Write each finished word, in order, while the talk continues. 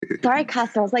Sorry, I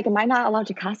cussed. I was like, am I not allowed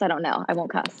to cuss? I don't know. I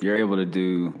won't cuss. You're able to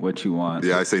do what you want.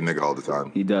 Yeah, I say nigga all the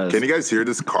time. He does. Can you guys hear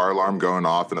this car alarm going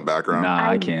off in the background? Nah,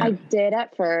 I can't. I did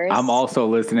at first. I'm also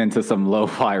listening to some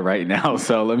lo-fi right now,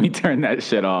 so let me turn that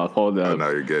shit off. Hold up. Oh, no,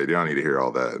 you're good. You don't need to hear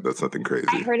all that. That's nothing crazy.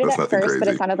 I heard it That's at nothing first, crazy. but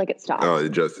it sounded like it stopped. Oh, it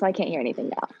just. So I can't hear anything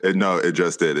now. It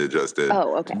just did. It just did.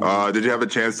 Oh, okay. Did you have a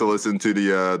chance to listen to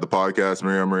the podcast,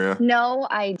 Maria? No,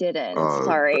 I didn't.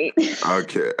 Sorry.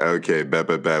 Okay.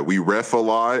 Bet. We riff a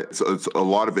lot. So it's a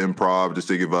lot of improv, just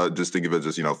to give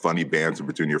us funny banter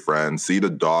between your friends. See the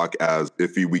doc as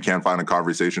if we can't find a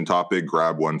conversation topic,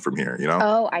 grab one from here.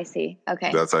 Oh, I see.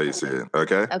 Okay. That's how you see it.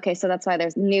 Okay. Okay, so that's why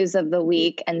there's news of the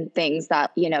week and things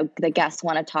that the guests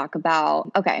want to talk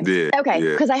about. Okay. Yeah. Okay.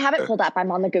 Because I have it pulled up.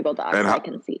 I'm on the Google Doc, so I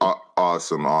can see.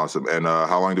 Awesome. And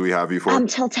how long do we have you for?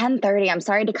 Until 10:30. I'm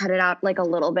sorry to cut it out like a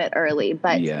little bit early,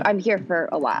 but I'm here for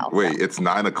a while. Wait, it's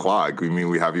 9:00. You mean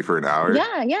we have you for an hour?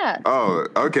 Yeah. Oh,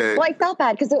 okay. Well, I felt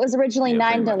bad because it was originally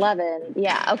 9 to 11.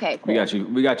 Yeah. Okay. Cool.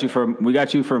 We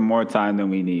got you for more time than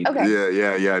we need. Okay.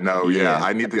 Yeah. No. Yeah.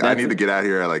 I need to get out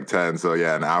here at like 10. So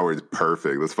yeah, an hour is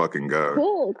perfect. Let's fucking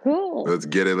go. Cool. Let's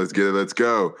get it. Let's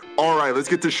go. All right, let's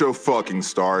get the show fucking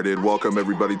started. Welcome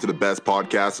everybody to the best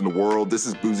podcast in the world. This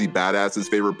is Boozy Badass's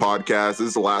favorite podcast. This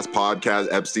is the last podcast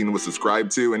Epstein was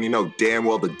subscribed to, and you know damn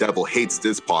well the devil hates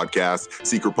this podcast.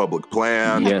 Secret Public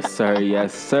Plan. Yes,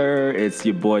 sir. It's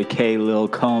your boy K. Lil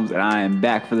Combs, and I am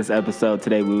back for this episode.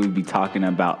 Today we will be talking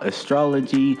about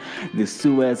astrology, the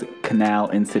Suez Canal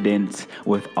incident,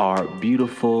 with our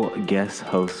beautiful guest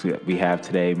host we have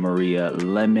today, Maria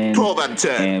Lemon. 12 out of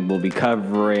 10. And we'll be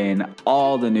covering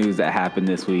all the news that happened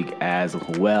this week as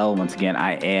well. Once again,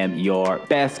 I am your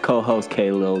best co-host,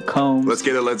 K. Lil Combs. Let's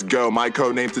get it. Let's go. My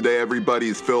code name today, everybody,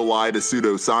 is Phil Lai, the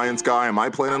pseudoscience guy, and my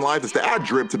plan in life is to add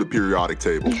drip to the periodic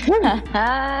table.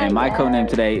 And my code name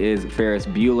today is Ferris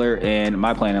Bueller, and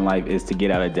my plan in life is to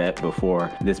get out of debt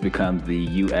before this becomes the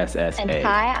USS And A.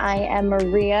 hi, I am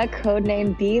Maria,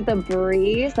 codename B the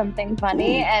Bree, something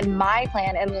funny. Ooh. And my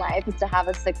plan in life is to have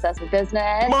a successful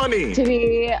business, Money, to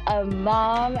be a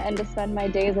mom, and to spend my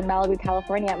days in Malibu,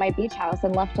 California at my beach house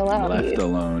and left alone. Left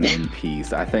alone in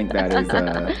peace. I think that is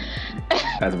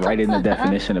that's right in the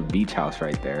definition of beach house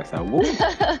right there. So woo.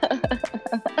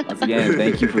 Once again,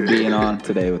 thank you for being on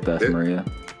today with us, Maria.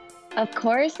 Of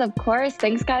course.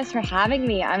 Thanks, guys, for having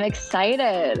me. I'm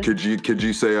excited. Could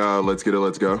you say let's get it,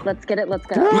 let's go? Let's get it, let's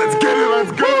go. Let's get it,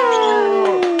 let's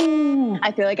go!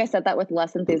 I feel like I said that with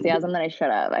less enthusiasm than I should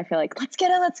have. I feel like, let's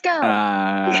get it, let's go.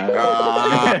 I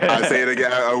say it again.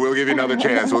 We'll give you another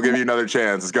chance.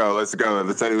 Let's go. Let's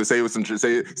say it with some.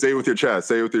 Say it with your chest.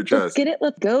 Say it with your chest. Let's get it.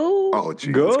 Let's go. Oh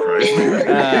Jesus Christ!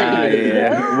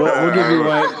 Yeah. We'll give you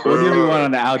one. We'll give you one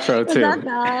on the outro too. Is that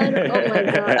bad? Oh my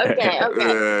god. Okay.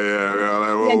 Yeah.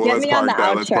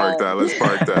 Let's park that.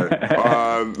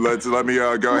 Let me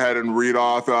go ahead and read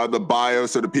off the bio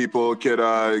so the people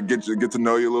can get to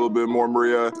know you a little bit more,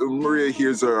 Maria. Maria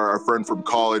here's our friend from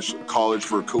college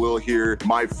for Khalil here.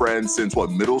 My friend since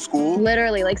middle school?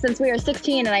 Literally, like since we were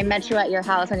 16 and I met you at your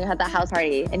house and you had that house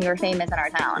party and you were famous in our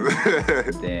town.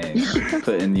 Dang,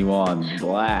 putting you on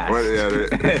blast.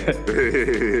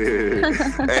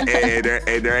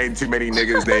 There ain't too many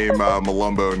niggas named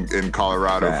Malumbo in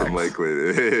Colorado. Facts. From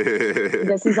Lakewood.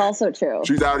 This is also true.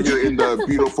 She's out here in the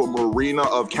beautiful marina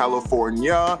of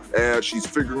California, and she's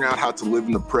figuring out how to live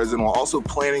in the present while also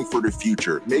planning for the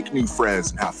future, make new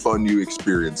friends, and have fun new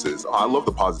experiences. I love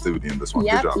the positivity in this one.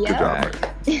 Yep, Good job.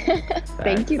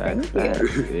 Thank you.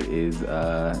 It is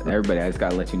everybody. I just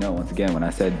gotta let you know once again. When I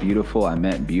said beautiful, I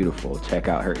meant beautiful. Check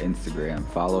out her Instagram.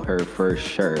 Follow her for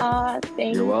sure.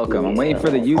 Thank You're welcome. I'm waiting for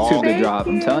the YouTube to drop.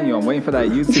 I'm telling you, I'm waiting for that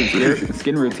YouTube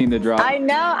skin routine to drop. I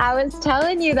know. I was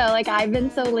telling you though, like I've been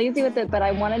so lazy with it, but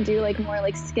I want to do like more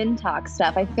like skin talk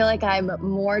stuff. I feel like I'm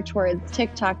more towards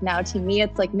TikTok now. To me,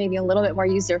 it's like maybe a little bit more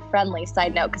user friendly.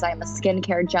 Side note, because I'm a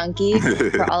skincare junkie.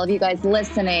 For all of you guys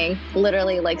listening,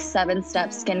 literally like 7-step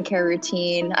skincare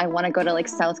routine. I want to go to like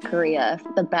South Korea.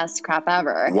 The best crap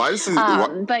ever.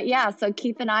 But yeah, so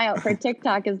keep an eye out for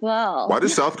TikTok as well. Why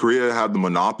does South Korea have the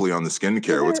monopoly on the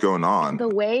skincare? What's going on? The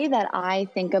way that I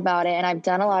think about it, and I've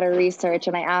done a lot of research,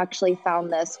 and I actually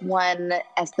found this one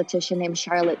esthetician named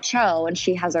Charlotte Cho, and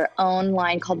she has her own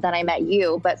line called Then I Met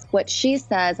You. But what she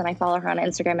says, and I follow her on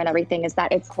Instagram and everything, is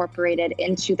that it's incorporated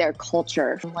into their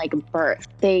culture from like birth.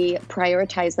 They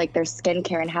prioritize like their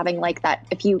skincare and having like that.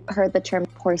 If you heard the term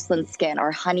porcelain skin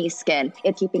or honey skin,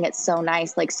 it's keeping it so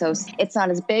nice. Like, so it's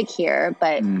not as big here,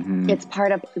 but it's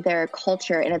part of their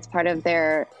culture and it's part of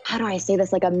their, how do I say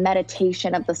this? Like a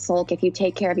meditation of the soul. If you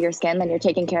take care of your skin, then you're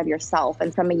taking care of yourself.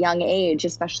 And from a young age,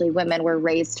 especially women, were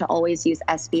raised to always use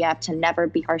SPF, to never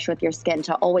be harsh with your skin,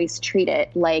 to always treat it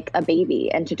like a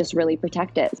baby and to just really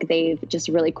protect it. They've just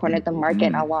really cornered the market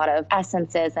in a lot of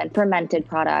essences and fermented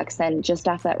products and just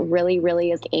stuff that really,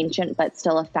 really is ancient but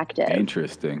still effective.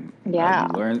 Interesting. Yeah.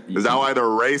 Is that why they're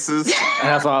racist?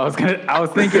 That's why I was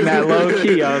thinking that low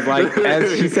key. I was like,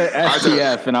 as she said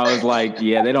SPF, and I was like,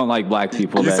 yeah, they don't like black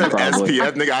people. You said probably.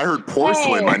 SPF, nigga. I heard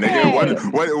porcelain, my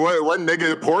nigga. What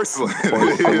nigga porcelain?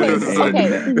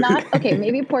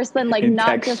 Maybe porcelain, like not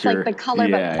texture. Just like the color,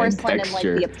 but porcelain in like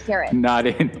the appearance. Not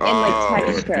in like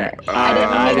texture.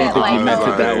 I didn't think you meant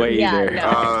it that way either. No.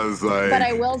 I was like, but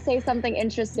I will say something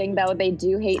interesting though. They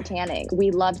do hate tanning.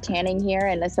 We love tanning here,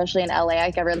 and especially in LA,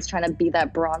 like everyone's trying to be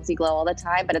that bronzy glow all the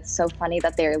time. But it's so funny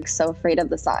that they're so afraid of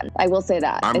the sun. I will say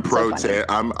that. I'm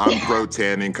pro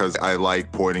tanning because I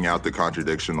like pointing out the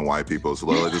contradiction to white people. So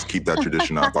let's just keep that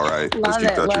tradition up, all right? Let's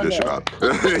keep that tradition up.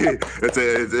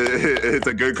 It's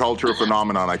a good cultural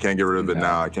phenomenon. I can't get rid of it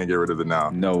now.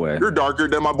 No way. You're darker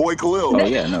than my boy Khalil. Oh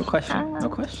yeah, no question. No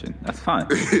question. That's fine.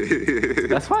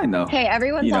 That's fine though. Hey,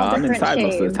 everyone's all I'm different inside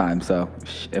shades. most of the time, so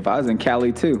if I was in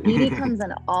Cali too. Beauty comes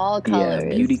in all colors. Yeah,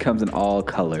 beauty comes in all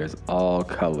colors. All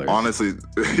colors. Honestly,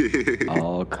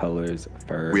 all colors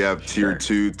first. We have tier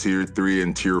 2, tier 3,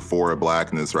 and tier 4 of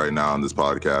blackness right now on this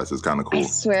podcast. It's kind of cool. I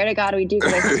swear to God we do,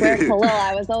 because I swear Khalil,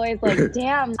 I was always like,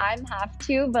 damn, I'm half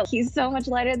too, but he's so much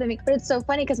lighter than me. But it's so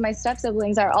funny because my step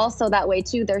siblings are also that way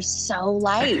too. They're so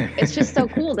light. It's just so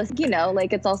cool. This,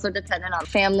 like it's also dependent on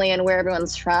family and where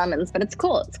everyone's from, but it's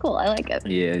cool. It's cool. I like it.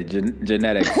 Yeah,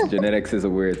 genetics is a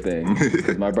weird thing.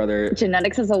 My brother.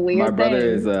 Genetics is a weird thing. My brother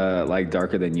is like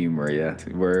darker than you, Maria.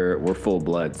 We're full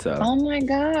blood, so. Oh my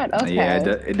God. Okay. Yeah,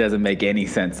 it doesn't make any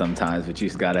sense sometimes, but you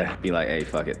just gotta be like, hey,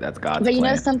 fuck it, that's God's But you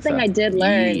plan. know something I did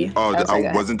learn.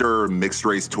 Yeah. Wasn't there mixed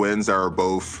race twins that are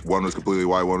both, one was completely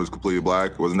white, one was completely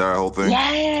black? Wasn't that a whole thing?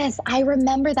 Yes, I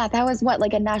remember that. That was what,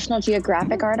 like a National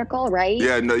Geographic article, right?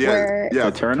 Yeah,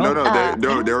 Fraternal?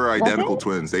 No, they were identical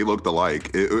twins. They looked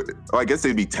alike. I guess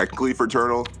they'd be technically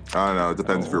fraternal. I don't know. It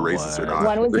depends if you're racist or not.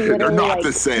 One was literally they're not like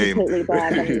the same. Completely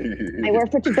black. They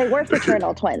were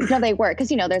fraternal twins. No, they were, because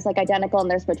there's like identical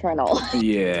and there's fraternal.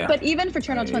 Yeah. But even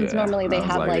fraternal twins normally they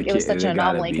have like it was such an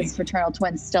anomaly because fraternal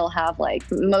twins still have like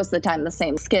most of the time the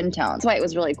same skin tone. That's why it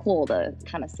was really cool to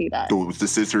kind of see that. It was the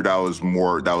sister that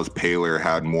was paler,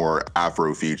 had more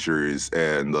Afro features,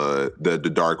 and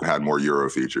the dark had more Euro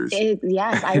features.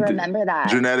 Yes, I remember that.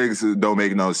 Genetics don't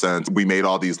make no sense. We made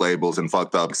all these labels and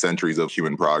fucked up centuries of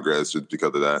human progress just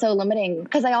because of that. So limiting.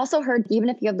 Because I also heard even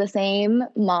if you have the same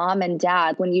mom and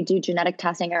dad, when you do genetic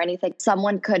testing or anything,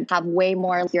 someone could have way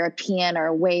more European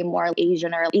or way more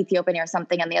Asian or Ethiopian or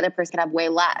something, and the other person could have way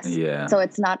less. Yeah. So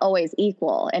it's not always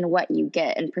equal in what you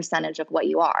get in percentage of what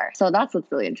you are. So that's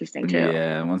what's really interesting too.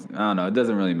 Yeah. I don't know. It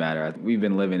doesn't really matter. We've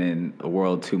been living in a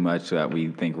world too much that we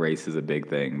think race is a big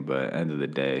thing, but at the end of the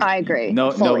day, I agree.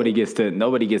 Nobody gets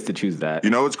to choose that. You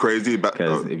know what's crazy about?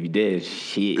 Because if you did,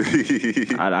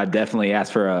 shit, I'd definitely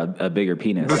ask for a bigger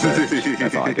penis.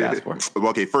 That's all I could ask for.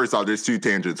 Okay, first off, there's two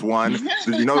tangents. One,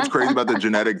 you know what's crazy about the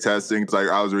genetic testing? It's like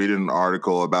I was reading an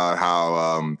article about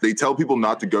how they tell people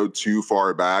not to go too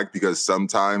far back because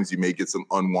sometimes you may get some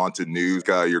unwanted news.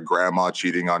 Your grandma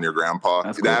cheating on your grandpa.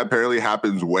 That's that cool. apparently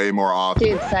happens way more often.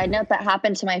 Dude, side note, that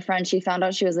happened to my friend. She found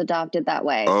out she was adopted that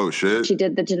way. Oh, shit. She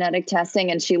did the genetic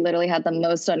testing and she literally had the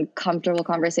most uncomfortable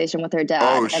conversation with her dad.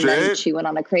 Oh, and shit. Then she went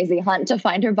on a crazy hunt to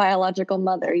find her biological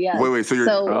mother. Yes. Wait,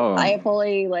 so I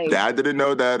fully Dad didn't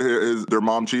know that their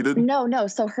mom cheated? No.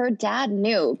 So her dad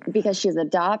knew because she's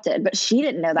adopted, but she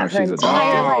didn't know that Oh, her she's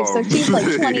entire life. So adopted. she's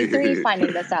like 23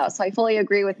 finding this out. So I fully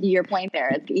agree with your point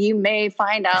there. You may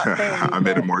find out things. I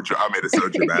made it so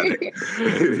dramatic.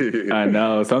 I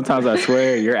know. Sometimes I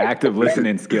swear your active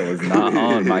listening skill is not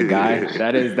on, my guy.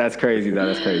 That's crazy though.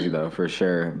 That's crazy though, for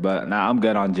sure. But nah, I'm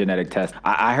good on genetic tests.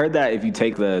 I heard that if you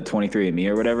take the 23andMe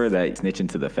or whatever, that you snitch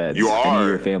into the feds. You are. Any of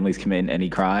your family's committing any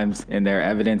crimes and their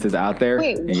evidence is out there.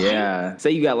 Wait, what? Yeah.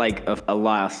 Say you got like a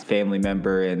lost family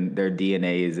member and their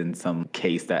DNA is in some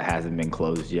case that hasn't been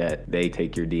closed yet. They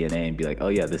take your DNA and be like, oh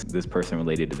yeah, this person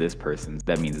related to this person.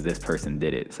 That means this person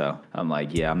did it. So I'm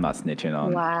like, yeah, I'm not snitching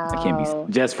on. Wow. I can't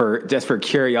be just for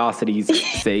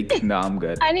curiosity's sake. No, I'm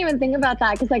good. I didn't even think about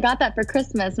that because I got that for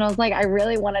Christmas and I was like, I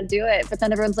really want to do it. But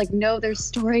then everyone's like, no, they're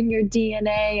storing your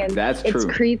DNA and That's it's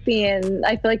true. creepy. And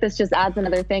I feel like this just adds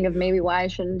another thing of maybe why I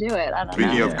shouldn't do it. I don't know.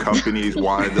 Speaking of companies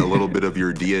wanting a little bit of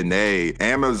your DNA,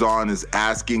 Amazon is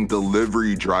asking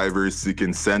delivery drivers to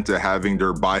consent to having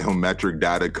their biometric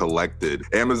data collected.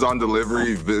 Amazon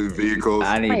delivery vehicles.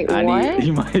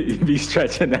 You might be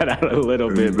stretching that out a little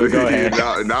bit, but go ahead.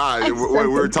 We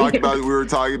were talking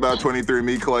about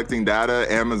 23andMe collecting data.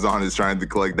 Amazon is trying to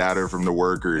collect data from the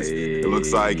workers. It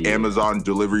looks like Amazon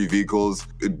delivery vehicles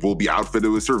will be outfitted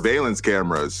with surveillance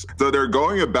cameras. So they're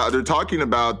talking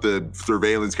about the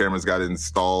surveillance cameras got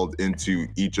installed into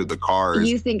each of the cars.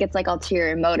 You think it's like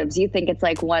ulterior motives. You think it's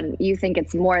like you think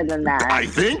it's more than that. I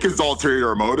think it's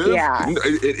ulterior motive. Yeah.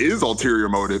 It is ulterior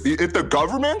motive. If the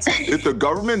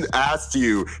government asks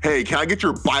you, hey, can I get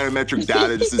your biometric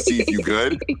data just to see if you're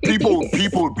good? People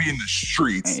would be in the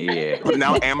streets. Yeah. But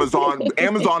now Amazon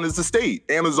is the state.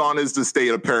 Amazon is the state,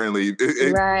 apparently.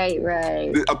 Right.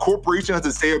 A corporation has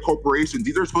to stay a corporation.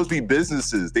 These are supposed to be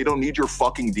businesses. They don't need your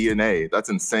fucking DNA. That's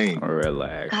insane.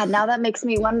 Relax. God, now that makes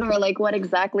me wonder, like, what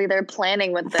exactly they're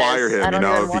planning with this. Fire him, I don't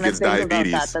even if he gets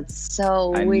diabetes. About that. That's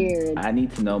so weird. I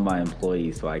need to know my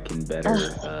employees so I can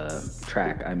better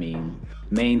track.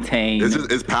 Maintain.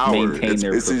 It's power. It's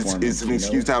an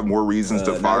excuse to have more reasons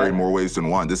to fire in more ways than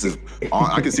one. This is.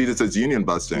 I can see this as union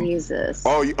busting. Jesus.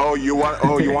 You want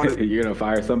to? You're gonna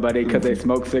fire somebody because they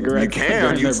smoke cigarettes? You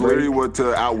can. It's literally what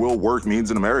at will work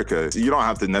means in America. You don't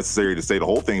have to necessarily to say the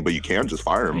whole thing, but you can just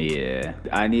fire them. Yeah,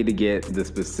 I need to get the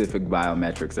specific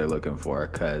biometrics they're looking for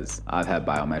because I've had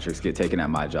biometrics get taken at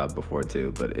my job before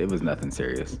too, but it was nothing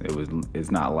serious.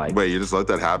 It's not like. Wait, you just let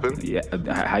that happen? Yeah.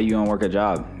 How you gonna work a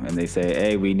job and they say,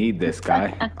 hey, we need this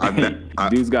guy.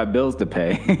 Dude's got bills to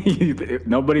pay.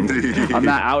 I'm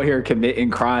not out here committing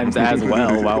crimes as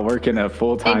well while working a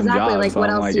full-time job. Like, so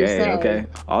what I'm else like, do you hey, say? okay.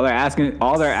 All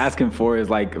they're asking for is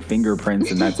like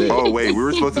fingerprints and that's it. Oh wait, we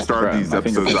were supposed to start these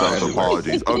episodes out with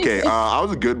apologies. Okay, I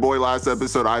was a good boy last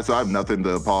episode. So I have nothing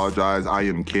to apologize. I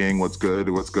am king. What's good?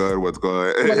 Columbo's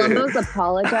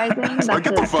apologizing.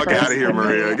 Get the fuck out of here,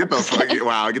 Maria. Get the fuck out of here.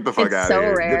 Rare. Get the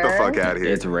fuck out of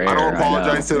here. It's rare. I don't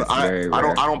apologize I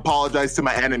don't apologize to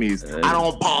my enemies. I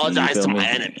don't apologize to my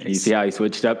enemies. You see how he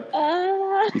switched up?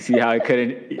 You see how he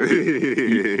couldn't?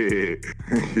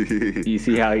 You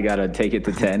see how he got to take it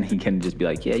to 10? He can just be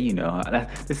like, yeah,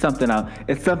 it's something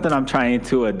I'm trying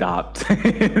to adopt.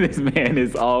 This man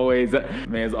is always at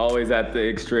the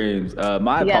extremes.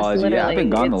 My apology. Yeah, I've been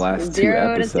gone the last 2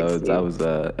 episodes. I was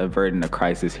averting a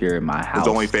crisis here in my house.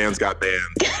 His OnlyFans got banned.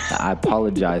 I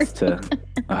apologize to.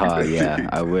 Yeah,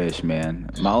 I wish, man.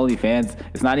 My OnlyFans,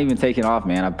 it's not even taking off,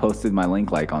 man. I posted my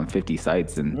link like on 50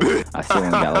 sites and I still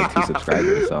only got like 2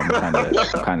 subscribers, so I'm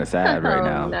kind of sad right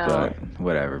now. No. But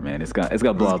whatever, man. It's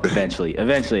gonna blow up eventually.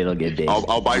 Eventually, it'll get big.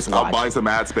 I'll buy some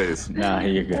ad space. Nah,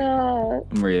 here you go,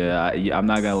 Maria. I'm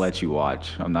not gonna let you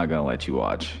watch.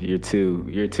 You're too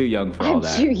young for all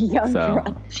that. Too young so,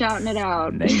 for shouting it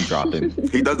out. Name dropping.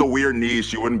 He does a weird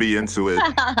niche. You wouldn't be into it.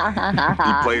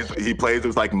 He plays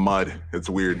with like mud. It's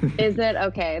weird. Is it?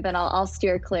 Okay, then I'll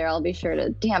steer clear. I'll be sure to.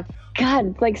 Damn.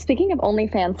 God, like speaking of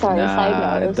OnlyFans, sorry, side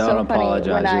note. It was don't so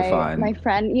apologize, funny. You're fine. My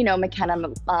friend, McKenna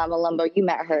Malumbo, you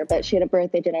met her, but she had a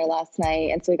birthday dinner last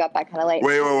night, and so we got back kind of late.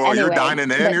 Wait, anyway, you're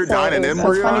dining in? You're dining in,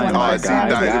 Maria?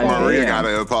 Maria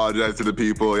gotta apologize to the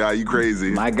people. Yeah, you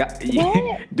crazy. My God.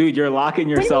 Dude, you're locking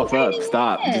yourself up.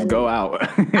 Stop. Just go out.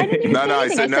 I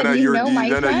said, you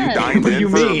dined in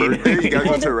for a birthday? You guys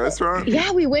went to a restaurant?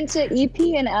 Yeah, we went to EP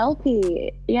and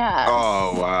LP. Yeah.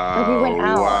 Oh, wow. Like, we went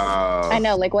out. Wow. I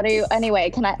know, like, what are you,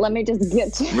 anyway, let me just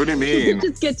get to. What do you mean?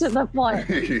 Just get to the point.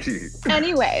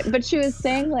 Anyway, but she was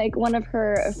saying, like, one of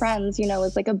her friends,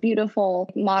 was like a beautiful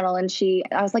model, and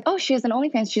I was like, oh, she has an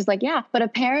OnlyFans. She's like, yeah, but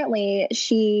apparently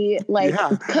she,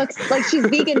 cooks, like, she's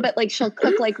vegan, but, like, she'll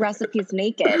cook, like, recipes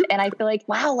naked, and I feel like,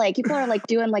 wow, like, people are, like,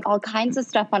 doing, like, all kinds of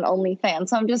stuff on OnlyFans,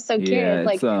 so I'm just so curious,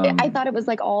 like, I thought it was,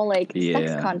 like, all, like,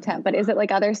 sex content, but is it,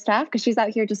 like, other stuff? Because she's out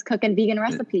here just cooking vegan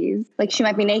recipes. Like, she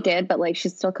might be naked, but, like,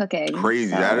 she's still cooking.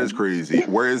 Crazy. That is crazy.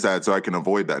 Where is that so I can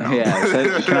avoid that now?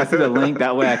 Yeah. Can I see the link?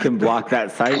 That way I can block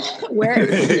that site.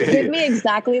 Give me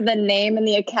exactly the name and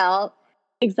the account.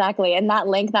 Exactly. And that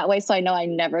link that way so I know I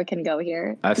never can go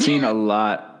here. I've seen a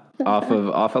lot off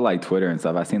of like Twitter and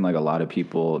stuff. I've seen like a lot of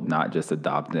people not just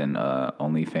adopting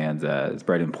OnlyFans as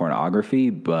spreading pornography,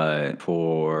 but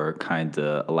for kind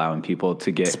of allowing people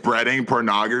to get spreading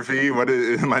pornography. What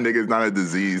is my nigga's not a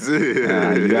disease?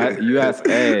 You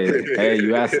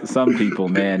ask some people,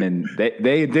 man, and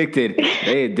they addicted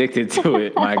to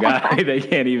it. My guy, they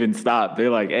can't even stop.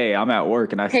 They're like, hey, I'm at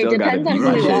work and I still got to do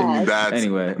my shit.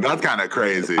 Anyway, that's kind of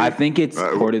crazy. I think it's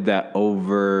reported that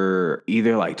over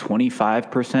either like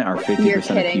 25% or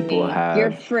 50% of people have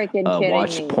You're freaking kidding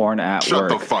watched me. porn at Shut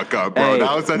work. the fuck up, bro. Hey,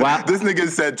 this nigga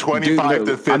said 25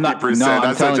 to 50%.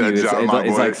 That's such a joke, my boy.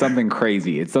 It's like something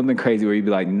crazy. It's something crazy where you'd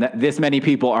be like, this many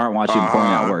people aren't watching porn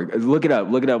at work. Look it up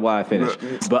while I finish.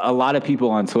 But a lot of people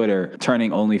on Twitter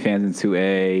turning OnlyFans into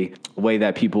a way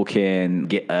that people can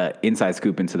get an inside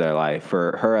scoop into their life.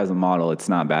 For her as a model, it's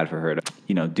not bad for her to,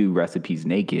 do recipes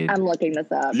naked. I'm looking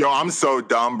this up. Yo, I'm so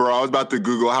dumb, bro. I was about to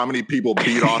Google how many people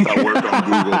beat off at work on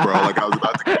Google, bro. Like I was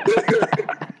about to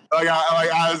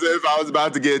as if I was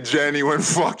about to get genuine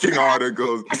fucking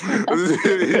articles.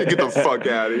 Get the fuck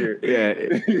out of here. Yeah.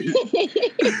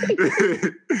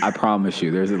 I promise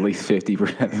you, there's at least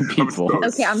 50% of people.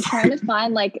 Okay, I'm trying to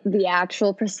find like the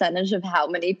actual percentage of how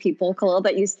many people, Khalil,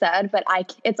 that you said, but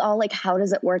it's all like, how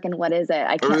does it work and what is it?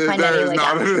 I can't find any like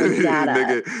actual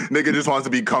data. Nigga just wants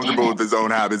to be comfortable with his own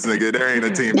habits, nigga. There ain't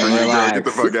a team for you. Get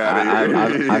the fuck out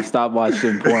of here. I've stopped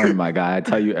watching porn, my guy. I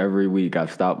tell you every week,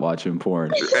 I've stopped watching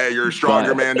porn. Hey, you're a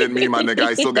stronger man than me, my nigga.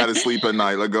 I still got to sleep at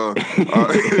night. Let go.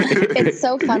 It's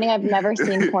so funny. I've never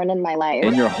seen porn in my life.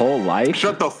 In your whole life?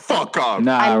 Shut the fuck up.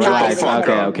 Nah, relax.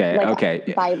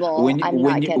 Okay. Bible.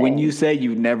 When you say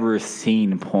you've never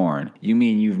seen porn, you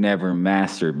mean you've never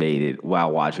masturbated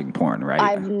while watching porn, right?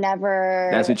 I've never.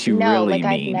 That's what you really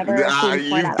mean. I've never seen porn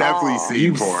you've definitely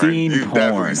seen porn. You've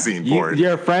definitely seen porn.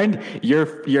 Your friend,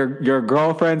 your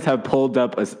girlfriends have pulled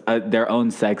up their own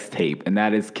sex tape, and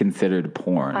that is considered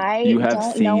porn. I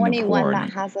don't know anyone that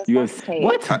has a sex tape.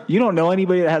 What? You don't know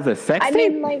anybody that has a sex tape? I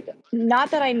mean, like, not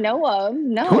that I know of.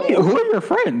 No. Who are your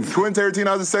friends? Quentin Tarantino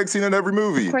has a sex scene in every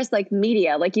movie. Of course, like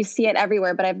media, like you see it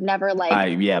everywhere, but I've never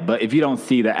like. Yeah, but if you don't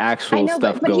see the actual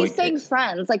stuff but going, he's saying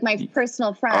friends, like my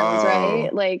personal friends, right?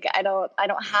 Like I don't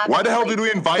have. Why the hell did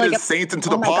we invite a saint into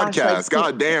the podcast?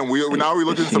 God damn, now we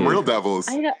looking at some real devils.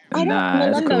 I don't.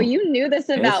 Melinda, cool. You knew this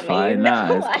about me.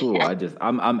 Nah, it's cool.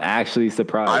 I'm actually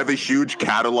surprised. I have a huge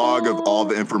catalog of all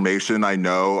the information I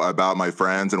know about my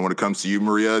friends, and when it comes to you,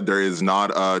 Maria, there is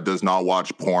not does not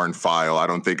watch porn file. I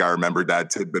don't think I remembered that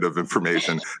tidbit of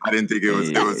information. I didn't think it was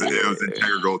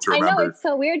integral to remember. I know it's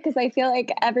so weird because I feel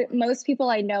like most people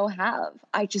I know have.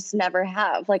 I just never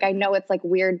have. Like I know it's like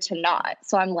weird to not.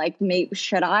 So I'm like,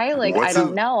 should I? Like I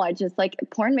don't know. I just like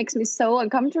porn makes me so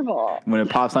uncomfortable. When it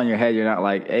pops on your head, you're not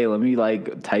like, hey, let me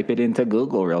like type it into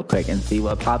Google real quick and see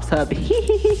what pops up.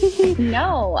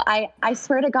 No, I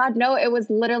swear to God, no. It was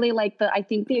literally like I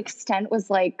think the extent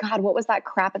was like, God, what was that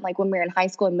crap? And like when we were in high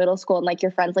school and middle school and like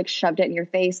your friends like shoved it in your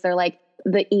face. They're like,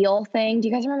 the eel thing. Do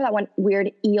you guys remember that one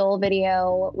weird eel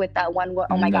video with that one?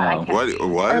 Oh my God. I can't.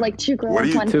 What? Or like Two Girls,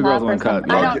 One Cup.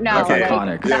 I don't know. That's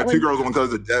iconic. Yeah, Two Girls, One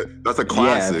Cup. That's a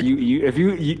classic. Yeah, if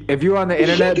you're on the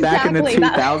internet back in the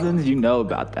 2000s, you know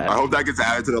about that. I hope that gets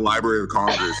added to the Library of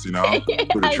Congress,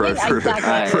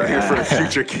 for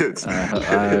future kids. I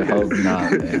hope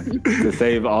not, man. To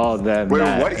save all of them.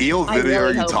 Wait, what eel video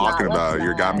are you talking about?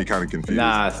 You got me kind of confused.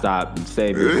 Nah, stop.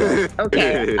 Save it.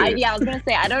 Okay. I was going to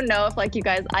say, I don't know if like you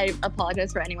guys, I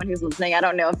apologize for anyone who's listening. I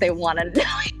don't know if they want to know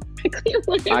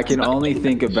exactly I can only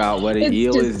think about what an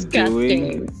eel is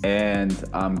doing, and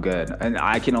I'm good. And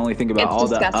I can only think about all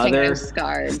the other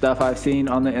stuff I've seen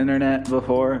on the internet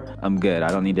before. I'm good. I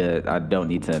don't need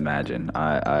to imagine.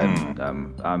 I'm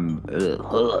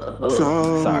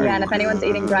sorry. Yeah, and if anyone's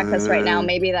eating breakfast right now,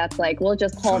 maybe that's like we'll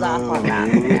just hold off on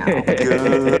that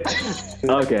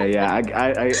now. Okay, yeah.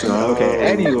 Okay.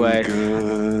 Anyway,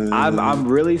 I'm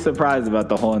really surprised about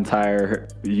the whole entire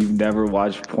you've never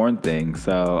watched porn thing.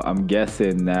 So I'm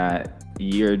guessing that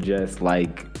you're just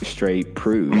like straight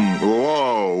prude.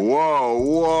 Whoa.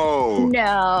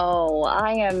 No,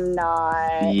 I am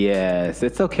not. Yes,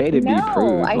 it's okay to be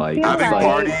prude. Like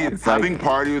having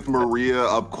party with Maria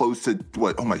up close to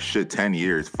what? Oh my shit, 10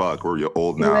 years. Fuck, we're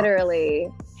old now. Literally.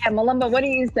 Yeah, Malumba, what do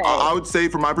you say? I would say,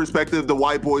 from my perspective, the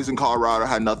white boys in Colorado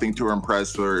had nothing to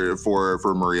impress for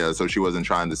Maria, so she wasn't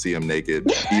trying to see him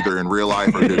naked, either in real life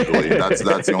or digitally. That's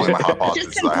the only my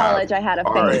hypothesis. Just in college, I had a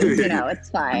phase. Right.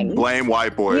 It's fine. Blame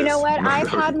white boys. You know what? I've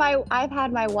had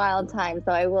my wild times,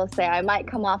 so I will say I might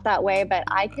come off that way, but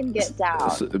I can get down.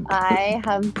 I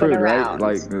have prude, been around.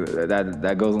 Right? Like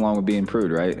that goes along with being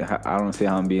prude, right? I don't see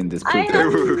how I'm being disproved. I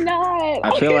am not.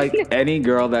 I feel like any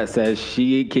girl that says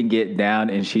she can get down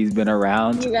and she's been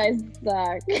around. You guys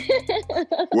suck.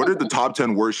 What are the top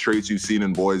 10 worst traits you've seen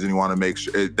in boys, and you want to make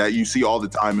sure that you see all the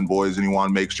time in boys, and you want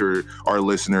to make sure our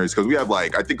listeners, because we have I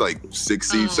think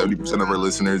 70% of our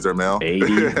listeners are male.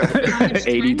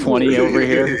 80 20 over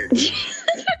here.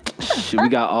 We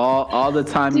got all the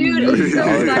time. Dude, it's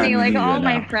so funny. Like all right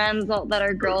my now. friends that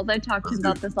are girls, I talk to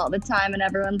about this all the time, and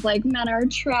everyone's like, "Men are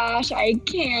trash. I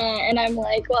can't." And I'm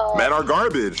like, "Well, men are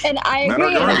garbage." And I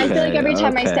agree. And I feel like every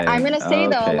time I say, I'm gonna say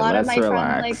though, a lot of my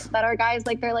friends like that are guys,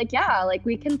 like they're like, yeah, like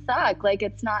we can suck. Like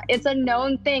it's a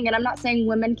known thing. And I'm not saying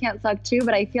women can't suck too,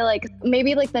 but I feel like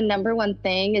maybe like the number one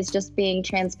thing is just being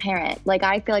transparent. Like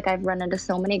I feel like I've run into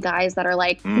so many guys that are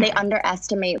like they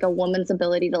underestimate a woman's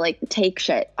ability to like take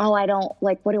shit. Oh, I don't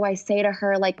like, what do I say to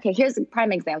her? Like, okay, here's a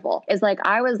prime example is like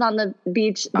I was on the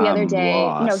beach the other day.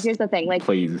 Lost. No, here's the thing. Like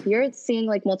Please. if you're seeing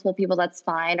like multiple people, that's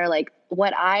fine. Or like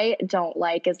what I don't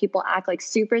like is people act like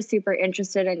super, super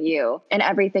interested in you and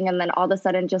everything. And then all of a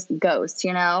sudden just ghost,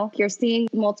 you know, if you're seeing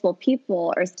multiple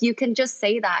people or you can just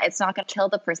say that it's not going to kill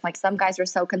the person. Like some guys are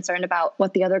so concerned about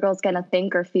what the other girl's going to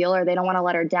think or feel, or they don't want to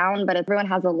let her down, but everyone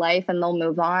has a life and they'll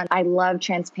move on. I love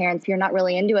transparency. If you're not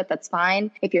really into it, that's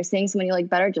fine. If you're seeing someone you like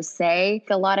better, just say.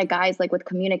 A lot of guys like with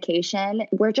communication,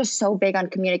 we're just so big on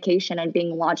communication and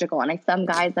being logical. And some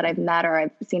guys that I've met or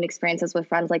I've seen experiences with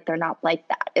friends, like they're not like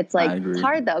that. It's like, it's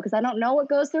hard though, because I don't know what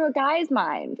goes through a guy's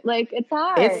mind. Like it's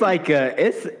hard. It's like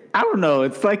I don't know.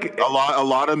 It's like a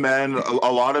lot of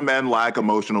men lack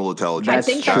emotional intelligence. I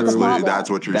think that's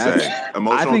what you're saying.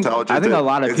 Emotional intelligence. I think a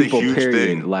lot of people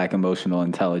period lack emotional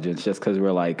intelligence just because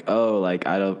we're like, oh, like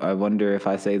I wonder if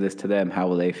I say this to them, how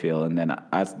will they feel? And then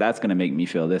that's gonna make me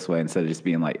feel this way instead of just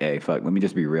being like, hey, fuck, let me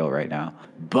just be real right now.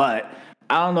 But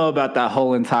I don't know about that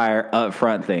whole entire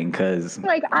upfront thing because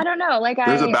like I don't know. Like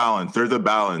there's a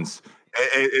balance.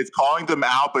 It's calling them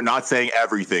out, but not saying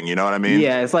everything. You know what I mean?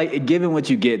 Yeah, it's like giving what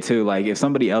you get too. Like if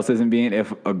somebody else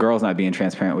if a girl's not being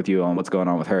transparent with you on what's going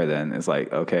on with her, then it's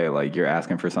like, okay, like you're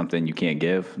asking for something you can't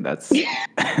give. That's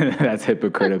that's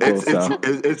hypocritical.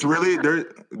 It's really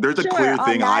there's a clear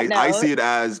thing. I see it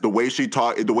as the way she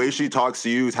talks to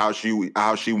you is how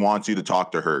she wants you to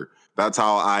talk to her. That's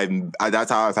how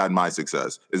I've had my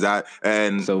success. Is that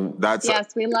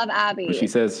yes, we love Abby. When she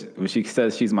says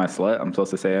she's my slut, I'm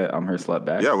supposed to say I'm her slut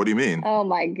back. Yeah, what do you mean? Oh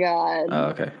my god. Oh,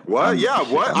 okay. What?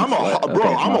 I'm a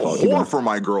whore for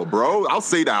my girl, bro. I'll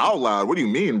say that out loud. What do you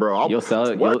mean, bro? You'll sell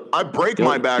it. I break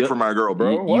my back for my girl,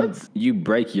 bro. You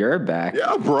break your back?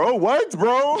 Yeah, bro. What,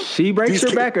 bro? She breaks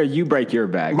your back or you break your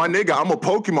back? My nigga, I'm a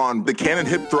Pokemon. The cannon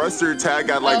hip thruster tag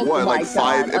got like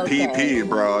 5 PP,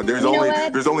 bro. There's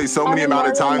only so many amount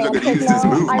of times I could use this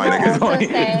move, my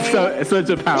nigga. So it's such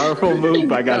a powerful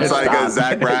move. I gotta stop. It's like a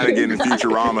Zach Brannigan in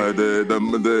Futurama.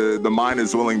 The mind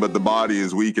is willing, but the body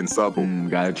is weak and supple.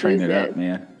 Gotta train it up,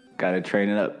 man. Gotta train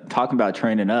it up. Talking about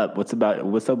training up, what's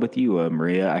up with you,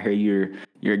 Maria? I hear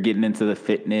you're getting into the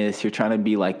fitness. You're trying to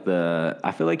be like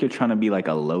I feel like you're trying to be like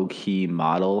a low-key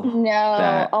model. No.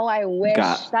 I wish.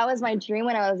 That was my dream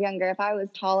when I was younger. If I was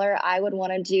taller, I would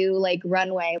want to do like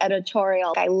runway,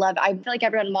 editorial. I feel like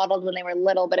everyone modeled when they were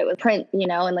little, but it was print, you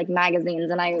know, and like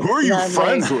magazines. And who are you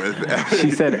friends with?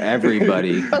 She said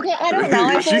everybody. Okay, I don't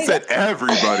know. She said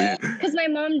everybody. Because my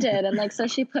mom did. And like, so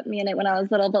she put me in it when I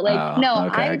was little. But like,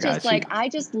 I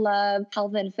just love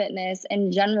health and fitness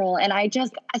in general. And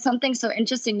something so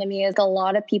interesting to me is a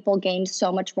lot of people gained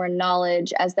so much more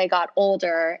knowledge as they got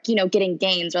older, you know, getting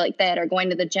gains or like that or going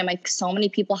to the gym. So many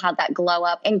people had that glow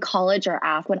up in college or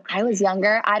after. When I was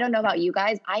younger, I don't know about you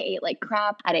guys, I ate like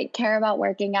crap. I didn't care about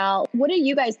working out. What do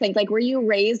you guys think? Like, were you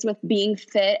raised with being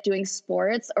fit, doing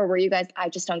sports, or were you guys, I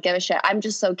just don't give a shit? I'm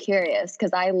just so curious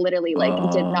because I literally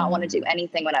did not want to do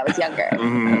anything when I was younger.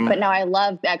 But now I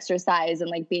love exercise and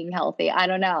like being healthy. I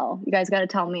don't know. You guys got to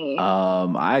tell me.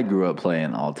 I grew up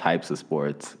playing all types of sports.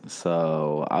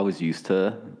 So I was used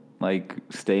to like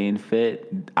staying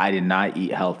fit. I did not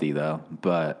eat healthy though,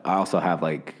 but I also have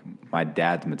like my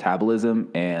dad's metabolism,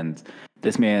 and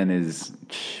this man is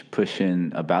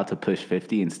about to push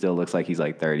 50 and still looks like he's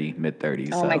like 30, mid-30s.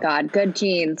 Oh my God. Good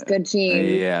genes.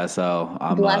 Yeah, so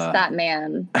I'm bless that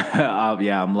man.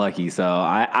 Yeah, I'm lucky. So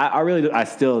I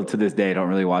still to this day don't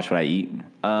really watch what I eat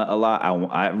a lot.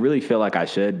 I really feel like I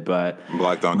should, but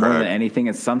Black don't more crack. than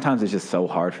anything, sometimes it's just so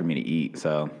hard for me to eat.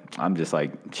 So I'm just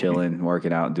like chilling,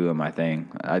 working out, doing my thing.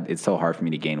 It's so hard for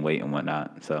me to gain weight and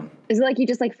whatnot. So is it like you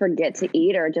just like forget to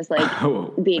eat, or just like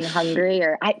being hungry,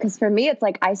 or because for me it's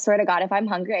like I swear to God, if I'm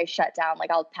hungry I shut down.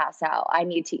 Like I'll pass out. I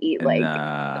need to eat like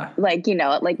you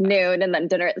know, at like noon and then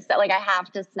dinner at like I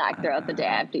have to snack throughout the day.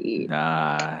 I have to eat.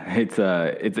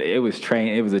 It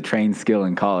was a trained skill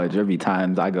in college. There'd be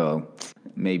times I go,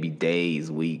 maybe days,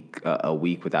 a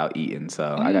week without eating.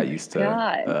 So I got used to.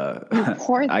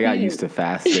 I got used to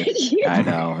fasting. I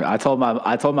know. I told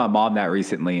my mom that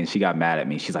recently, and she got mad at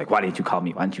me. She's like, "Why didn't you call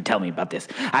me? Why didn't you tell me about this?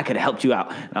 I could have helped you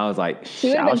out." And I was like, "She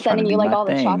would have been sending you like all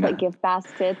the chocolate gift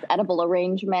baskets, edible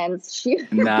arrangements."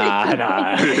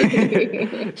 Nah.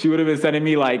 She would have been sending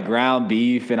me like ground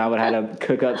beef, and I would have had to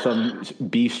cook up some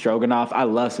beef stroganoff. I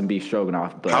love some beef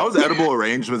stroganoff. But how's edible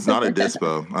arrangements not a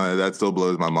dispo? That still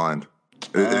blows my mind.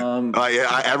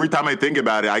 Every time I think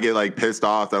about it, I get like pissed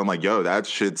off that I'm like, yo, that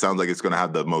shit sounds like it's gonna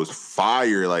have the most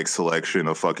fire like selection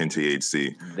of fucking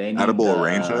THC. Edible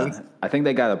arrangements. I think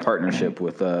they got a partnership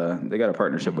with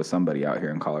somebody out here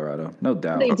in Colorado. No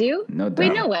doubt. They do? No doubt.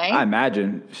 Wait, no way. I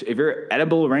imagine if you're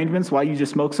edible arrangements while you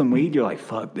just smoke some weed, you're like,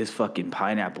 fuck, this fucking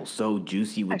pineapple's so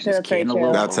juicy with this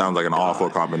cantaloupe. That sounds like an awful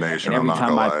combination. I'm not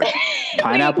gonna lie.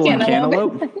 Pineapple and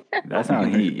cantaloupe? That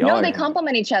sounds heat. No, they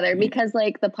complement each other because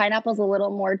like the pineapple's a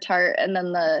little more tart and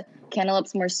then the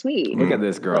cantaloupe's more sweet. Look at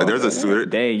this girl. There's a sweet.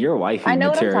 Dang, you're wifey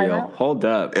material. Hold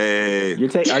up. Hey.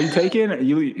 Are you taking?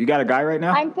 You got a guy right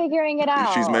now? I'm figuring it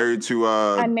out. She's married to.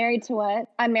 I'm married to what?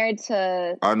 I'm married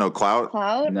to. I don't know, Cloud.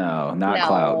 Cloud? No, not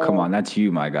Cloud. Come on, that's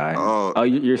you, my guy. Oh,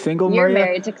 you're single, You're Maria?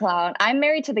 married to Cloud. I'm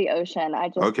married to the ocean.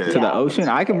 To the ocean.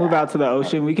 I can move out to the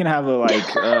ocean. We can have a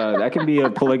that can be a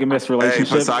polygamous relationship.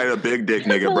 Hey, Poseidon, a big dick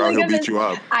nigga, bro. He'll beat you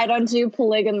up. I don't do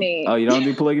polygamy. Oh, you don't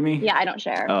do polygamy? Yeah, I don't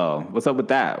share. Oh, what's up with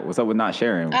that? What's up with not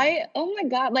sharing? Oh my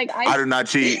God, I do not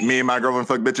cheat. Me and my girlfriend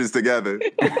fuck bitches together.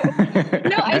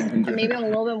 No, maybe I'm a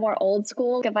little bit more old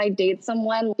school. If I date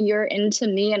someone, you're into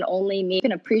me and only me. You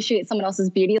can appreciate someone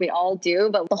else's beauty. We all do,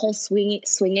 but the whole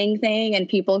swinging thing and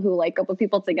people who like go with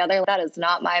people together, that is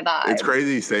not my vibe. It's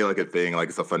crazy you say like a thing, like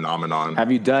it's a phenomenon.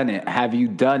 Have you done it?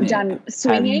 Done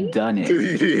swinging? Have you done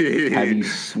it? Have you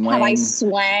swung? Have I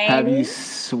swang? Have you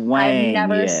swang? I've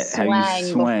never yet? swang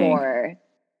before.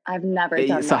 I've never done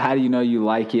that. So how do you know you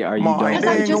like it or you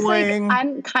don't?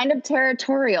 I'm kind of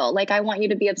territorial. Like I want you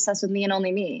to be obsessed with me and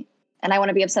only me. And I want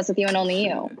to be obsessed with you and only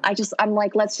you. I'm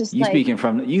like, let's just you speaking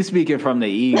from the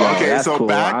ego. Okay, that's so cool.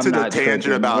 back to the tripping.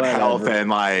 tangent about health and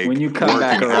like when you come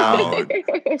back around.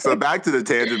 So back to the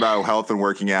tangent about health and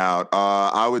working out.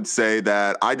 I would say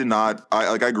that I did not.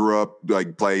 I grew up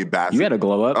like play basketball. You had a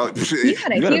glow up. You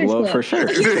had a glow up for sure.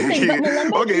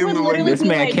 This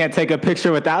man can't take a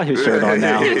picture without his shirt on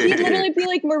now. He'd literally be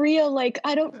like, Maria, like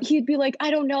he'd be like, I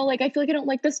don't know, like I feel like I don't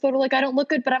like this photo, like I don't look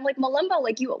good. But I'm like, Malemba,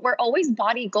 like we're always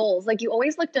body goals. Like you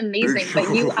always looked amazing, but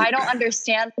I don't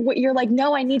understand what you're like,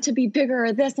 no, I need to be bigger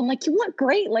or this. I'm like, you look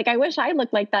great. Like, I wish I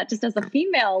looked like that just as a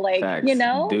female. Like, Facts. You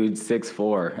know? Dude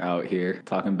 6'4" out here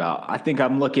talking about, I think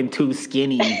I'm looking too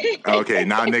skinny. Okay,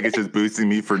 now niggas just boosting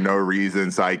me for no reason,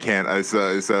 so I can't,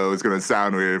 so it's going to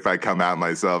sound weird if I come out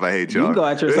myself. I hate y'all. You can go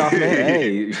at yourself,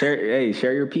 man.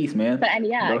 Share your piece, man. But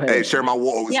yeah. Hey, share my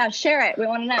woes. Yeah, share it. We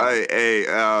want to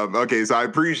know. Okay, so I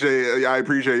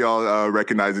appreciate y'all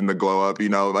recognizing the glow up. You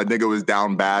know, my nigga was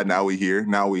down bad. Now we here.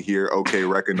 Okay,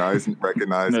 recognize.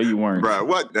 No, you weren't. Bro,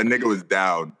 what? That nigga was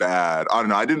down bad. I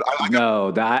don't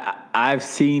know. I've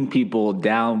seen people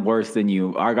down worse than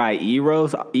you. Our guy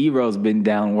Ero's been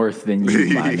down worse than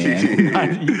you, my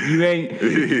man. You ain't.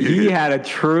 He had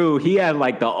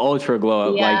like the ultra glow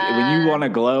up. Yeah. Like when you want to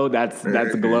glow, that's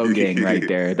glow gang right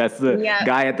there. That's the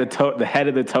guy at the head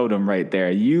of the totem right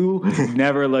there. You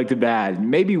never looked bad.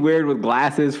 Maybe weird with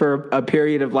glasses for a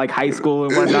period of like high school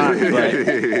and whatnot, but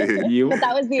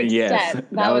that was the extent. Yes,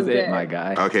 that was it, my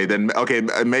guy. Okay,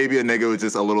 maybe a nigga was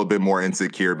just a little bit more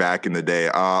insecure back in the day.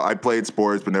 I played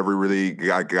sports, but never really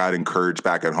got encouraged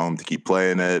back at home to keep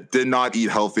playing it. Did not eat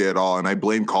healthy at all, and I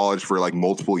blame college for like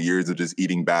multiple years of just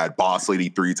eating bad. Boss Lady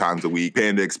 3 times a week,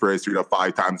 Panda Express 3 to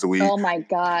 5 times a week. Oh my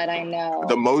God, I know.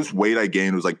 The most weight I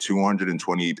gained was like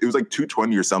 220. It was like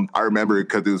 220 or something. I remember it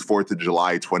because it was 4th of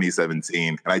July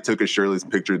 2017, and I took a shirtless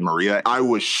picture with Maria. I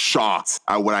was shocked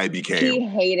at what I became. He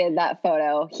hated that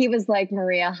photo. He was like,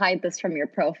 Maria, hide this from your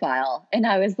profile. And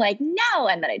I was like, no.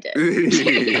 And then I did.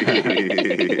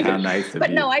 How nice of you.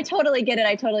 But no, I totally get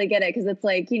it. Because it's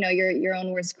like, you know, you're your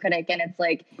own worst critic. And it's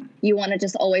like, you want to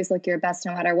just always look your best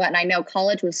no matter what. And I know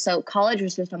college was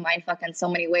just a mindfuck in so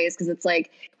many ways. Because it's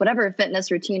like whatever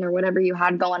fitness routine or whatever you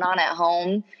had going on at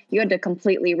home, you had to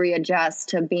completely readjust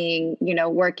to being, you know,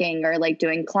 working or like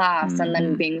doing class and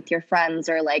then being with your friends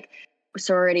or like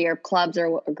sorority or clubs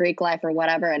or Greek life or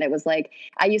whatever. And it was like,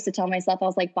 I used to tell myself, I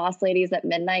was like, boss ladies at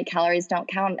midnight, calories don't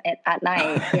count at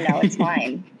night. You know, it's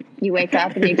fine. You wake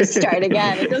up and you just start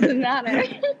again. It doesn't matter.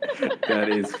 That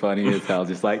is funny as hell.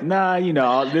 Just like, nah,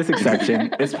 this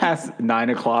exception. It's past 9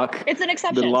 o'clock. It's an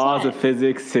exception. The laws of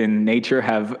physics and nature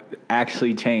have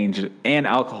actually changed, and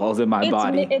alcohol's in my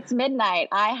body. It's midnight.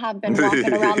 I have been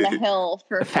walking around the hill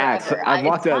for facts. forever. I've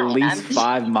walked at least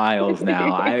 5 miles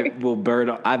now. I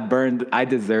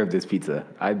deserve this pizza.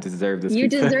 I deserve this pizza. You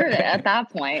deserve it at that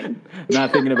point.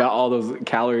 Not thinking about all those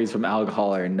calories from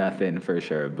alcohol or nothing for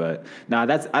sure. But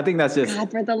I think that's just...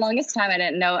 God, for the longest time, I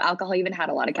didn't know alcohol even had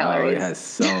a lot of calories. Oh, it has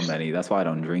so many. That's why I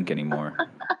don't drink anymore.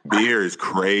 Beer is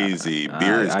crazy.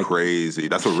 Beer is crazy.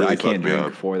 That's what really I can't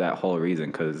drink for that whole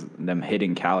reason, because them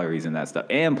hitting calories and that stuff.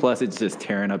 And plus, it's just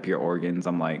tearing up your organs.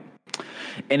 I'm like,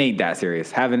 it ain't that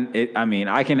serious. I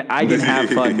can have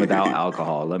fun without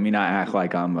alcohol. Let me not act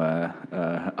like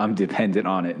I'm dependent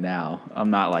on it now. I'm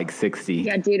not like 60.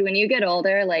 Yeah, dude, when you get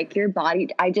older, like your body,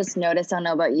 I just noticed, I don't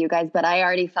know about you guys, but I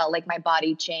already felt like my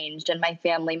body changed, and my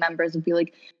family members would be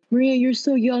like, Maria, you're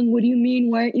so young. What do you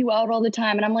mean? Why aren't you out all the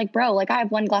time? And I'm like, bro, like I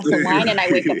have 1 glass of wine and I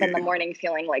wake up in the morning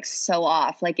feeling like so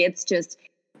off. Like it's just...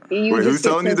 Wait, who's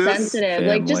telling you this? Sensitive. Family.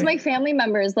 Like just my family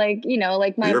members, like,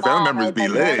 like my your mom, family members be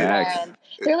lit.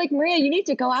 They're like, Maria, you need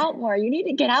to go out more. You need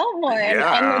to get out more. And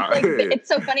it's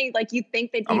so funny. Like you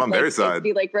think that it'd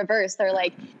be like reversed. They're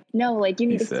like, no, like you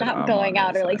need to stop going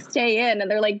out or like stay in. And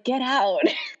they're like, get out.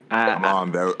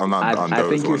 I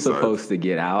think you're supposed to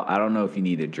get out. I don't know if you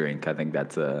need a drink. I think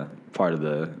that's a part of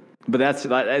the, but that's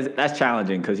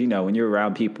challenging because when you're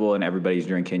around people and everybody's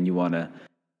drinking, you want to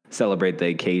celebrate the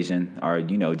occasion, or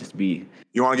just be.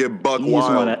 You want to get buck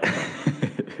wild.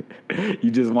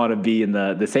 You just want to be in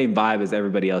the same vibe as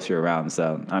everybody else you're around.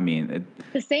 So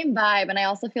the same vibe, and I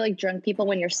also feel like drunk people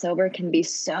when you're sober can be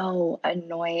so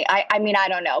annoying. I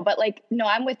don't know, but no,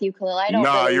 I'm with you, Khalil. I don't.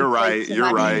 No, you're right.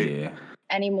 You're right. Yeah.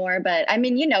 Anymore, but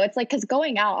it's like, because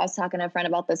going out, I was talking to a friend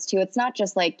about this too, it's not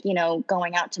just like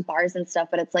going out to bars and stuff,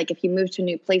 but it's like if you move to a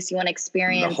new place, you want to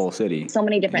experience the whole city, so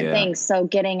many different things. So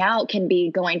getting out can be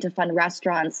going to fun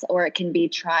restaurants, or it can be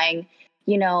trying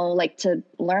like to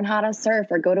learn how to surf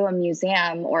or go to a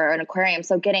museum or an aquarium.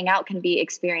 So getting out can be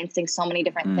experiencing so many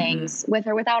different things with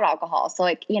or without alcohol. So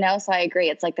so I agree,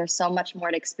 it's like there's so much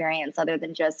more to experience other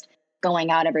than just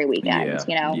going out every weekend.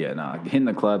 Hitting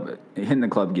the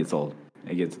club gets old.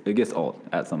 It gets old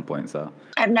at some point. So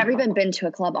I've never even been to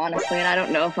a club, honestly, and I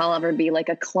don't know if I'll ever be like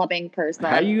a clubbing person.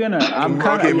 How are you gonna? I'm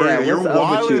kind of. Maria, you're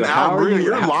wilding out. Maria,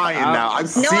 you're lying now. I've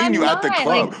seen you at the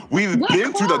club. We've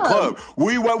been to the club.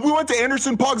 We went to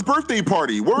Anderson .Paak's birthday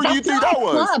party. Where do you think that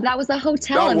was? Club. That was a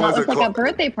hotel, and that was like a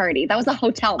birthday party. That was a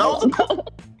hotel.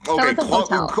 Okay, it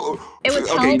was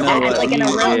held like in a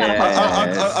room.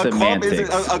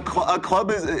 A club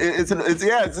is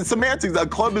semantics. A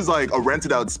club is like a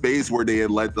rented out space where they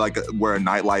let where a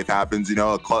nightlife happens.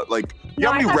 A club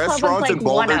how many restaurants in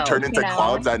Boulder turn into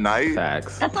clubs at night?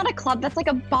 Facts. That's not a club. That's like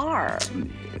a bar.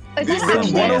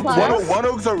 One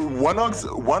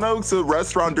Oak's a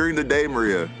restaurant during the day,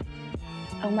 Maria.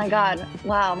 Oh my God.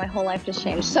 Wow, my whole life just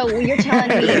changed. So you're telling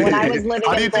me when I was living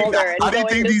in Boulder how do you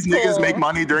think these niggas make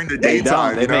money during the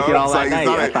daytime? They make it all at night.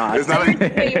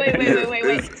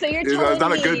 Wait. So you're telling me it's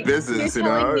not a good business,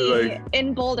 me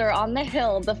in Boulder on the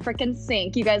hill, the frickin'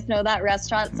 Sink, you guys know that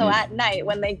restaurant? So at night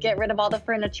when they get rid of all the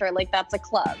furniture, like that's a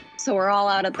club. So we're all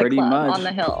out at the club on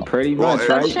the hill. Pretty much,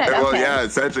 right? Well, yeah,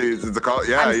 essentially it's a club.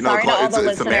 Yeah, I'm sorry to all the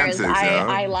listeners. Semantics.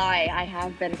 I lie. I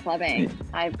have been clubbing.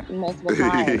 I've multiple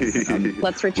times.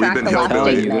 Let's retract the last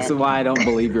statement. This is why I don't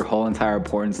believe your whole entire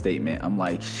porn statement. I'm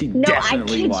like, she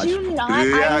definitely watched. No, I kid you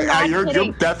not.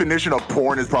 Your definition of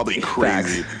porn is probably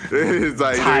crazy. It's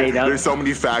like there's so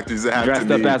many factors that have dressed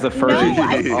to up as a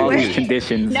furry. All these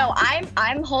conditions. No,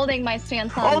 I'm holding my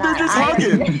stance on that. They're just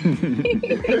hugging.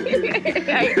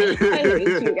 I hate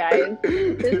you guys.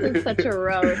 This is such a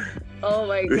roast. Oh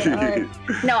my God.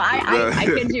 No, I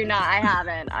kid you not. I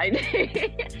haven't.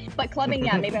 But clubbing,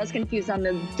 yeah, maybe I was confused on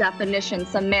the definition.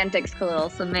 Semantics, Khalil.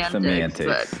 Semantics.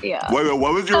 But, yeah. Wait,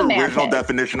 what was your original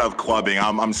definition of clubbing?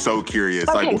 I'm so curious.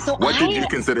 Okay, what did you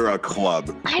consider a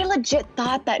club? I legit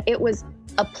thought that it was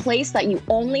a place that you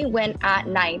only went at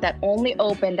night, that only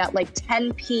opened at like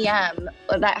 10 p.m.,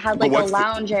 that had like a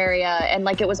lounge area, and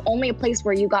like it was only a place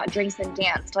where you got drinks and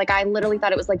danced. Like I literally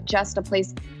thought it was like just a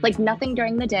place, like nothing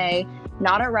during the day,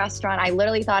 not a restaurant. I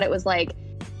literally thought it was like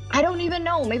I don't even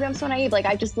know. Maybe I'm so naive. Like,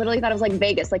 I just literally thought it was like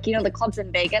Vegas. Like, you know, the clubs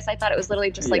in Vegas. I thought it was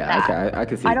literally just like that. Okay, I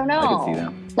could see. I don't know. I could see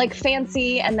that. Like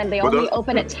fancy, and then they only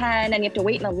open at 10, and you have to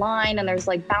wait in a line, and there's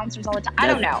like bouncers all the time. I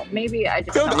don't know. Maybe I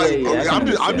just.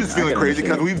 I'm just feeling crazy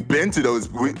because we've been to those.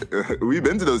 We've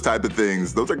been to those type of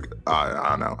things. Those are. I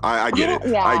don't know. I get it.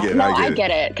 Yeah. I get it. No, I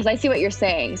get it because I see what you're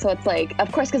saying. So it's like,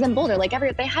 of course, because in Boulder, like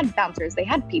they had bouncers, they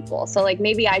had people. So like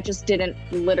maybe I just didn't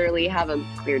literally have a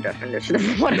clear definition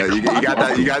of what. No, you got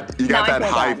that. You got that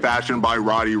high fashion by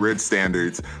Roddy Ricch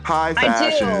standards. High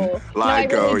fashion,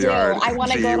 like Go-Yard, I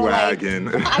want to go to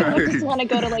G-Wagon. I would just want to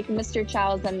go to like Mr.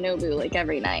 Chow's and Nobu like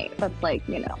every night. That's like,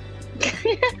 you know.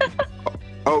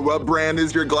 Oh, what brand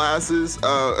is your glasses?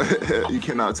 You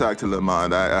cannot talk to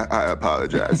Lamont. I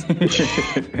apologize. Wait,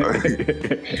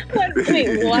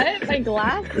 what? My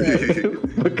glasses?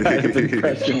 What kind of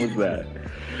impression was that?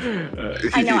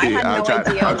 I know, I had no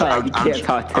idea. You can't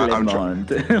talk to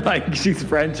Lamont. Like she's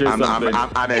French or something.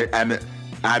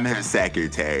 I'm her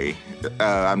secretary.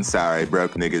 I'm sorry,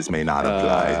 broke niggas may not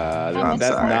apply.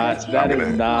 That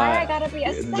is not. Why I gotta be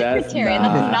a secretary?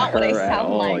 That's not what I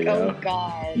sound like. Oh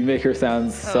God. You make her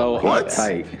sound so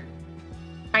uptight.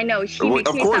 I know she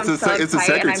makes me sound so it's a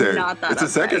secretary. It's a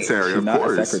secretary, of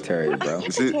course. Not a secretary, bro.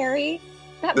 Secretary.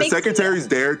 The secretary's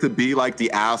there to be like the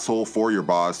asshole for your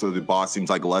boss, so the boss seems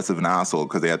like less of an asshole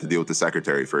because they have to deal with the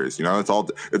secretary first. You know, it's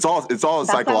all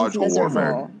psychological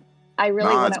warfare. I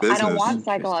really want to. I don't want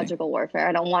psychological warfare.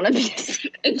 I don't want to be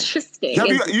interesting.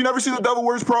 Have you never seen The Devil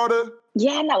Wears Prada?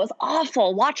 Yeah, and that was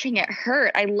awful. Watching it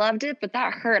hurt. I loved it, but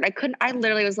that hurt. I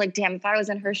literally was like, damn, if I was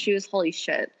in her shoes, holy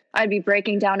shit. I'd be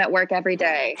breaking down at work every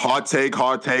day. Hot take,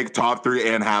 top 3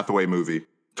 Anne Hathaway movie.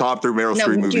 Top 3 Meryl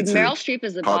Streep movie too. Meryl Streep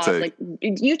is the boss. Like,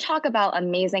 you talk about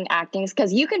amazing acting,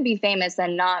 because you can be famous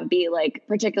and not be like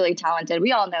particularly talented.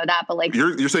 We all know that, but like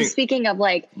you're saying, speaking of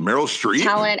like Meryl Streep,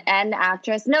 talent and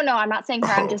actress. No, I'm not saying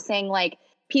her. I'm just saying like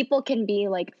people can be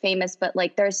like famous, but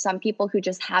like there's some people who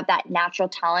just have that natural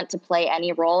talent to play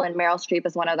any role, and Meryl Streep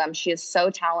is one of them. She is so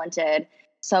talented,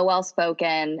 so well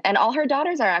spoken, and all her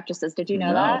daughters are actresses. Did you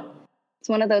know that? It's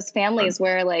one of those families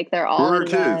where like they're all in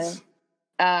kids.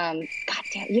 God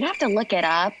damn, you'd have to look it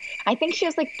up. I think she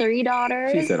has like 3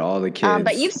 daughters. She said all the kids.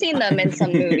 But you've seen them in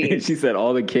some movies. She said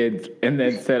all the kids, and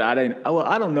then said I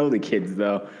don't know the kids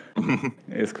though.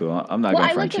 It's cool. I'm not. Well,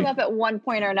 I looked them up at one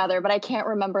point or another, but I can't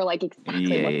remember like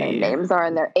exactly what their names are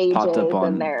and their ages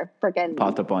and their freaking.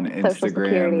 Popped up on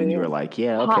Instagram, and you were like,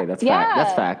 "Yeah, okay, that's fact.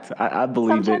 That's fact. I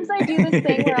believe Sometimes I do this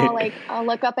thing where I'll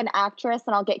look up an actress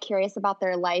and I'll get curious about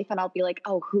their life, and I'll be like,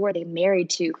 "Oh, who are they married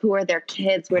to? Who are their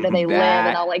kids? Where do they live?"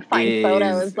 And I'll like find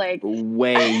photos. Like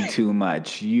way too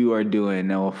much. You are doing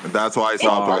no. That's why I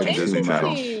stopped watching Disney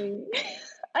Channel.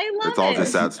 I love it's all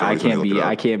just sad stories.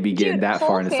 I can't be getting that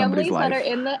far into somebody's life. Families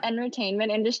that are in the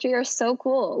entertainment industry are so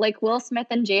cool. Like Will Smith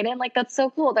and Jaden, like that's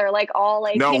so cool. They're like all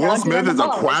like. No, Will Smith is a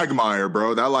quagmire,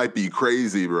 bro. That might be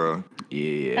crazy, bro.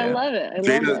 Yeah, I love it.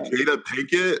 Jada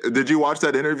Pinkett. Did you watch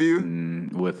that interview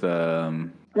with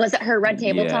Was it her Red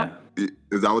Table Talk?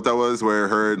 Is that what that was? Where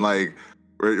her and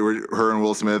her and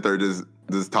Will Smith are just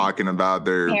talking about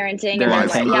their parenting. I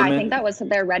think that was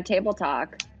their Red Table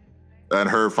Talk. And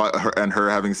her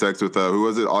having sex with who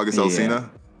was it? August Alsina?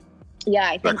 Yeah,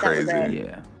 I think that was it.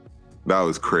 Yeah. That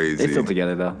was crazy. They're still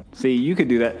together though. See, you could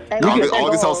do that.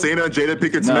 August Alsina and Jada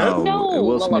Pinkett Smith? No,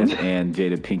 Will Smith and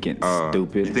Jada Pinkett.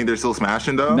 Stupid. You think they're still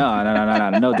smashing though? No.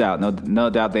 No doubt. No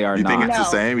doubt they are not. You think it's the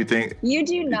same? You think? You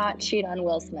do not cheat on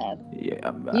Will Smith.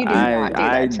 Yeah. You do not do that.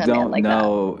 I don't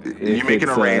know. You make an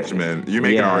arrangement. You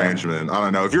make an arrangement. I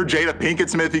don't know. If you're Jada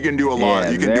Pinkett Smith, you can do a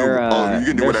lot. You can do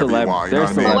whatever you want. You know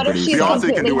what I mean? What if she's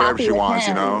Beyonce can do whatever she wants,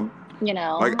 you know? You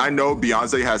know, like I know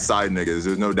Beyonce has side niggas.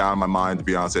 There's no doubt in my mind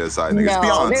Beyonce has side niggas. No,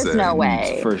 Beyonce. There's no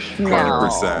way. For sure.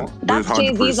 100%. That's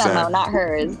Jay-Z's though, not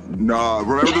hers. No,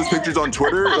 remember those pictures on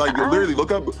Twitter? Like literally, look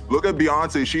up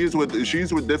Beyonce. She's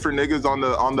with different niggas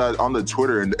on the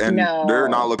Twitter, and they're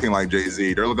not looking like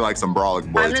Jay-Z. They're looking like some brolic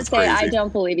boys. I'm gonna say I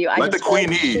don't believe you. Let the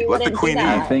queen eat. Let the queen eat.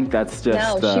 I think that's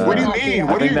just. What do you mean?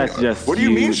 I think that's just. What do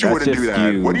you mean she wouldn't do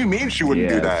that? What do you mean she wouldn't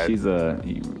do that? She's a.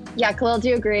 Yeah, Khalil, do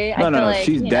you agree? No.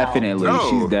 She's definitely.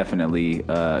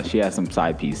 She has some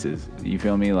side pieces. You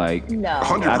feel me? Like, no.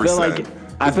 100%.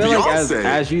 I feel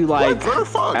like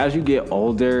as you get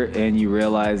older and you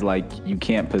realize like you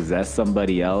can't possess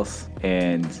somebody else,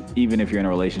 And even if you're in a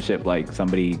relationship, like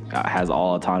somebody has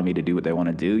all autonomy to do what they want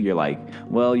to do, you're like,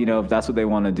 well, you know, if that's what they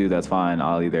want to do, that's fine.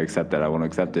 I'll either accept it, I won't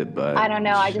accept it. But I don't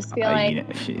know. I just feel like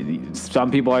some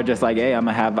people are just like, hey,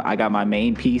 I got my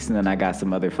main piece, and then I got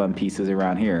some other fun pieces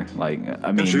around here. Like,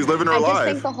 I mean, she's living her life. I just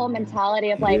think the whole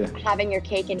mentality of like having your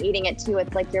cake and eating it too.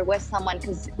 It's like you're with someone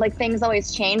because like things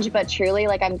always change, but truly,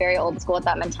 like I'm very old school with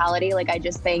that mentality. Like I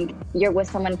just think you're with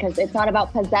someone because it's not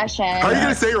about possession. How are you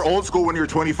gonna say you're old school when you're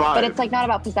 25? But it's like not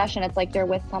about possession. It's like you're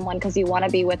with someone because you want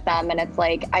to be with them, and it's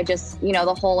like I just, you know,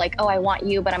 the whole like, oh, I want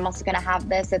you, but I'm also gonna have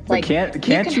this. It's like can't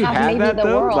you have that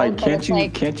though? World, like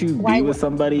can't you be with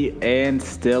somebody and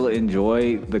still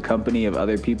enjoy the company of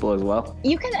other people as well?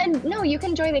 You can, and no, you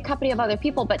can enjoy the company of other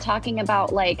people, but talking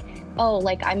about like, oh,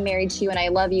 like I'm married to you and I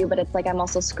love you, but it's like I'm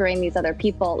also screwing these other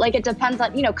people. Like it depends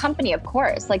on, you know, company, of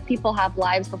course. Like people have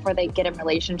lives before they get in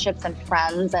relationships and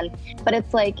friends, but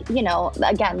it's like, you know,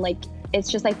 again, like it's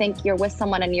just I think you're with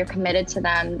someone and you're committed to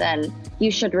them, then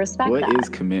you should respect that. What is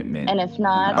commitment? And if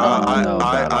not,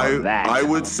 I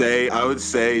would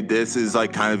say this is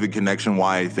like kind of a connection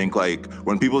why I think like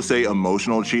when people say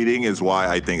emotional cheating is why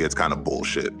I think it's kind of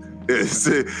bullshit.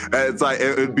 It's like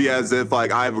it would be as if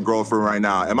like I have a girlfriend right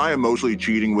now. Am I emotionally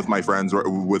cheating with my friends or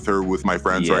with my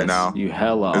friends right now? You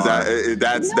hella is that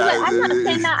I'm not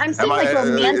saying that. I'm saying like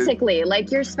romantically, like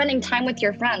you're spending time with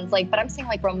your friends, like. But I'm saying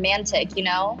like romantic. You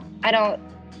know, I don't.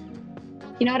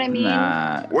 You know what I mean?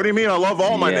 Nah. What do you mean? I love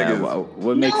all my niggas.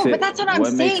 What makes no, it, but that's what I'm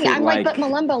saying. I'm like, but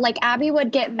Malembo, like Abby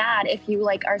would get mad if you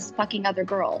like are fucking other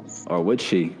girls. Or would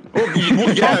she?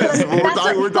 Yes,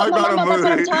 we're talking about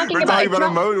emotional.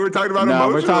 We're talking about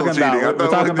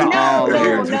all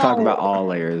layers. We're talking about all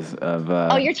layers of.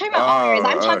 Oh, you're talking about all layers.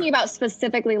 I'm talking about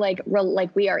specifically like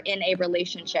we are in a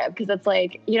relationship because it's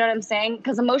like, you know what I'm saying?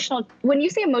 Because when you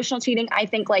say emotional cheating, I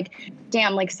think like,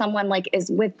 damn, like someone like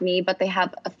is with me, but they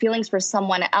have feelings for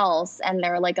someone else and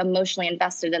they're like emotionally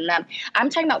invested in them. I'm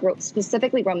talking about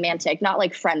specifically romantic, not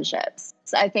like friendships.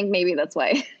 So I think maybe that's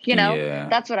why, you know,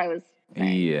 that's what I was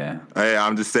saying. Yeah. Hey,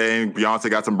 I'm just saying Beyonce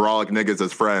got some brolic niggas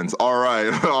as friends. All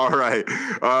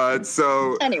right.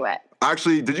 So anyway.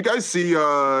 Actually, did you guys see,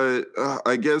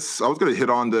 I guess I was going to hit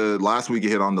on last week you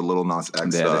hit on the Lil Nas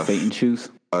X stuff. The Satan shoes?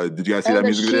 Did you guys see that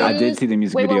music video? I did see the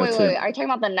music video too. Wait. Are you talking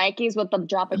about the Nikes with the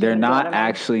drop of They're not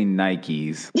actually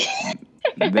Nikes.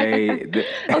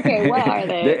 Okay, what are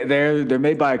they? They're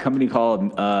made by a company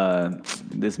called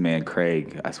this man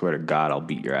Craig. I swear to God, I'll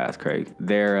beat your ass, Craig.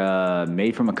 They're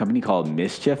made from a company called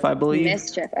Mischief, I believe.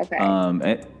 Mischief, okay.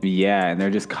 And they're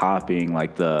just copying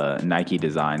like the Nike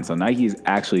design. So Nike's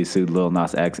actually sued Lil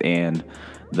Nas X and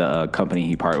the company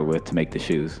he partnered with to make the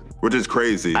shoes. Which is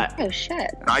crazy. Oh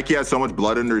shit! Nike has so much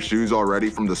blood in their shoes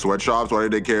already from the sweatshops. Why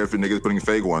did they care if the niggas putting a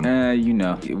fake one? You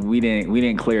know, we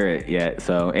didn't clear it yet.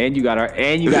 So and you got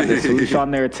the swoosh on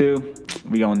there too.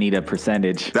 We gonna need a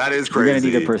percentage. That is crazy. We're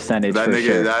gonna need a percentage for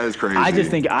sure. That is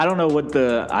crazy. I don't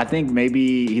know I think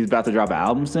maybe he's about to drop an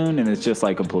album soon, and it's just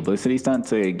like a publicity stunt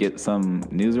to get some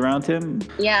news around him.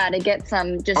 Yeah, to get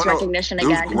some recognition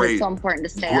again. Because it's so important to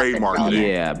stay great marketing.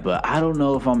 Yeah, but I don't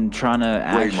know if I'm trying to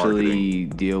actually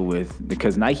deal with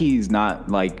because Nike's not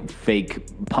like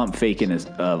pump faking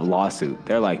a lawsuit.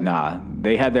 They're like, nah.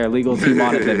 They had their legal team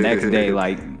on it the next day,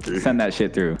 like send that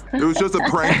shit through. It was just a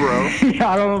prank, bro.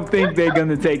 I don't think they're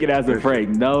gonna take it as a prank.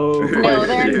 No,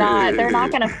 they're not. They're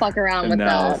not gonna fuck around with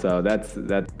that. So that's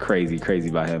crazy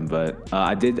by him. But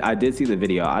I did see the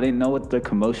video. I didn't know what the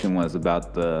commotion was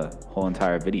about the whole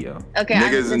entire video. Okay,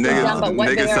 niggas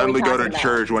suddenly go to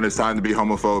church when it's time to be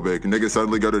homophobic. Niggas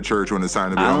suddenly go to church when it's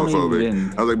time to be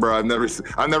homophobic. I was like, bro, I've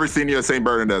never seen you at St.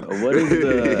 Bernadette. What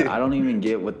is I don't even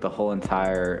get what the whole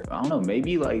entire. I don't know.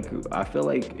 Maybe like I feel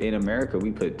like in America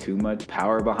we put too much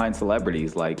power behind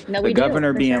celebrities. Like the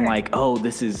governor being like, oh,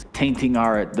 this is tainting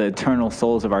the eternal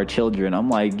souls of our children. I'm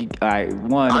like,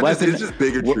 it's just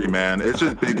bigotry, man. It's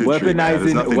just bigotry.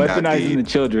 Weaponizing the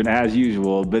children as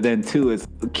usual. But then two is,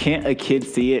 can't a kid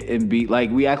see it and be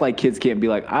like, we act like kids can't be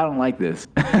like, I don't like this.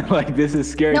 Like this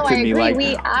is scary to me. No, I agree. Like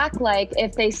we act like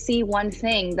if they see one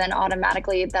thing, then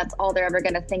automatically that's all they're ever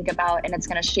going to think about, and it's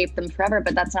going to shape them forever.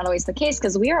 But that's not always the case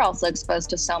because we are also exposed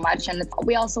to so much, and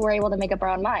we also were able to make up our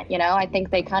own mind. You know, I think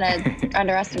they kind of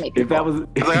underestimate people. I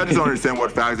just don't understand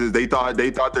what facts is. They thought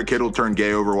their kid will turn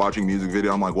gay over watching music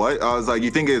video. I'm like, what? I was like,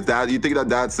 you think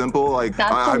that simple? Like,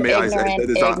 that's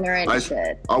ignorant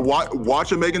shit.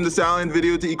 Watch a Megan Thee Stallion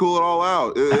video to equal it all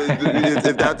out.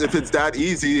 If it's that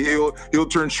easy, he'll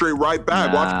turn straight right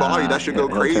back. Watch Body, that should go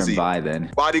crazy.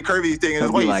 Body curvy thing in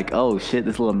his waist. Like, oh shit,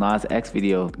 this little Nas X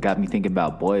video got me thinking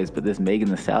about boys, but this Megan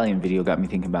Thee Stallion video got me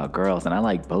thinking about girls, and I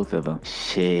like both of them.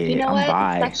 Shit, you know I'm what?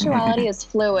 Why? Sexuality is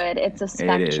fluid. It's a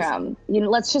spectrum.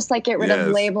 Let's just like get rid of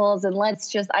labels and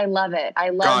I love it. I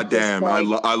love. God damn, I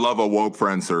love a woke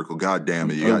friend circle. God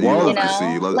damn it, you love to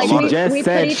see. Like she just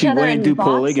said she wouldn't do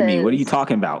polygamy. What are you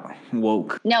talking about?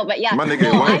 Woke. No, but yeah. My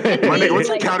nigga, what's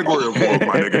your category of woke,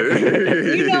 my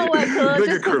nigga? You know what, Cool?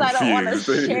 Just because I don't want to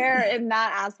share in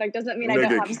that aspect doesn't mean I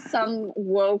don't have some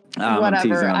woke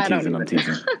whatever. I'm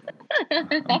teasing.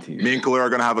 Me and Khalil are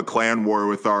gonna have a clan war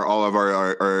with all of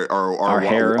our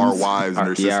wives and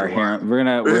their sisters. Our harem. We're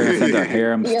gonna send our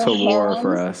harems to war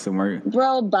for us, and we're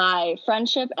bye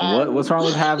friendship. What's wrong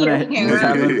with having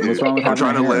what's wrong with I'm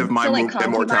trying to live my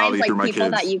immortality like through my people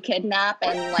kids. That you kidnap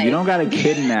and like you don't gotta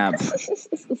kidnap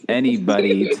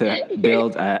anybody to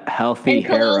build a healthy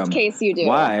harem. In Khalil's case, you do.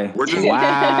 Why?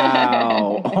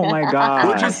 Wow! Oh my God!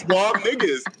 We're just suave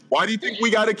niggas. Why do you think we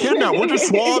gotta kidnap? We're just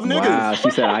suave niggas. Wow!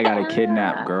 She said I gotta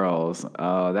kidnap girls.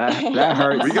 Oh, that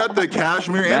hurts. We got the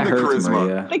cashmere and the charisma.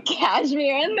 Maria. The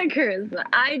cashmere and the charisma.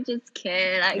 I just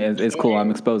kid. It's cool. I'm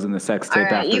exposing the sex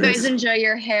tape after you guys this. Enjoy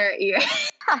your hair. You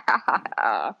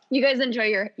guys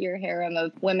enjoy your harem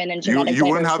of women and genetic You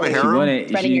wouldn't have a harem?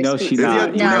 She knows she's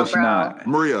not. not.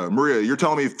 Maria, you're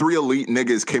telling me if 3 elite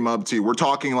niggas came up to you. We're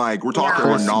talking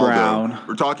Ronaldo. Brown.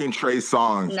 We're talking Trey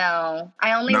Songz. No.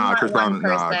 I only want Chris one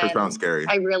Brown, person. Chris Brown's scary.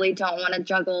 I really don't want to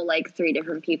juggle like 3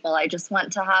 different people. I just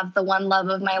want to have the one love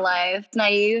of my life. It's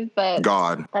naive, but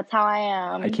God. That's how I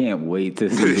am. I can't wait to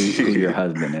see who your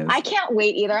husband is. I can't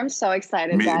wait either. I'm so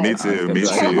excited. Me too.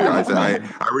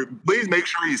 Please make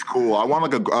sure he's cool. I want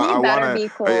like I want to be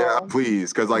cool.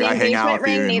 Please, because like I hang out with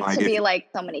you. The engagement ring needs to be like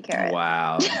so many carats.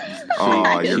 Wow.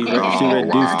 She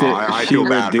reduced it. I feel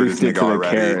bad for this nigga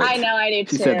already. I know, I do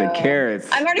too. She said the carats.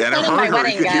 I'm already planning my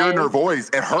wedding, you could hear in her guys. voice.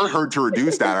 It hurt her to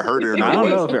reduce that. I heard her in her I voice.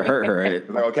 don't know if it hurt her.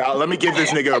 Okay, let me give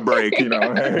this nigga a break, you know.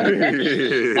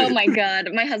 Oh my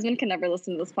God. My husband can never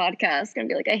listen to this podcast. He's going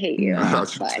to be like, I hate you.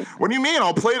 That's fine. What do you mean?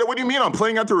 I'll play it. What do you mean? I'm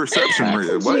playing at the reception,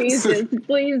 Maria. What? Jesus,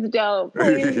 please don't.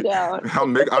 Please don't.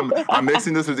 I'm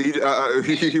mixing this with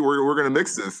we're gonna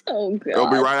mix this. Oh God. It'll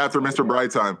be right after Mr.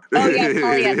 Bright Time. Oh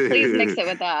yeah. Please mix it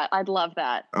with that. I'd love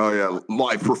that. Oh yeah,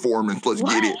 live performance. Let's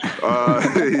get it.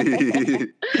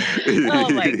 Oh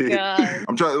my God.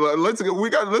 I'm trying. Let's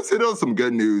hit on some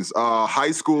good news. High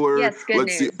schooler. Yes, good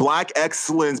news. See, Black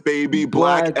excellence, baby.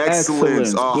 Black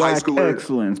excellence. High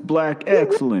schooler. Black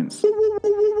excellence.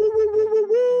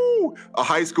 A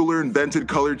high schooler invented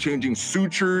color-changing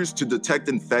sutures to detect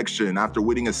infection after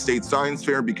winning a state science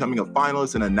fair and becoming a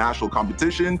finalist in a national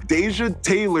competition. Deja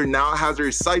Taylor now has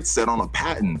her sights set on a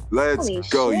patent. Let's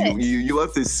go. You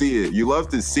love to see it.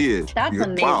 That's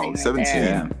amazing. Wow, 17.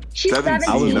 Yeah. She's 17.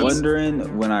 I was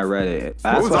wondering when I read it.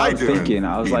 That's what I was thinking.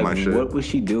 I was like, what was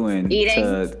she doing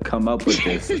to come up with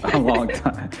this a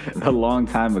long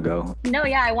time ago? No,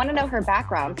 yeah, I want to know her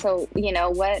background. So, you know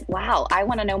what? Wow, I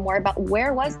want to know more about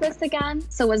where was this again?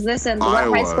 So was this in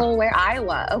what high school? Where?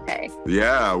 Iowa? Okay.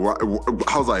 Yeah, I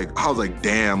was like,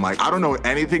 damn. Like I don't know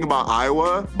anything about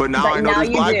Iowa, but now I know there's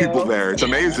black people there. It's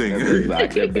amazing.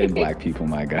 There've been black people,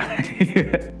 my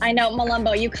guy. I know,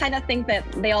 Malumbo. You kind of think that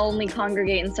they only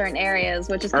congregate in certain areas,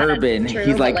 which is kind urban. True,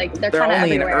 He's like, they're only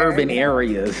everywhere. in urban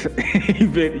areas.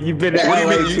 you've been in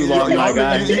LA too long, my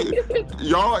guy.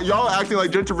 Y'all acting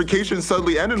like gentrification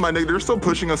suddenly ended, my nigga. They're still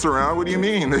pushing us around. What do you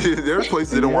mean? There's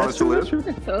places they don't want us to live.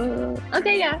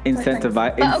 Okay, yeah.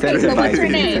 Incentivize. Okay, so what's her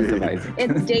name?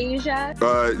 It's Deja.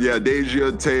 Yeah,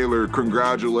 Deja Taylor.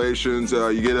 Congratulations.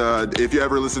 You get if you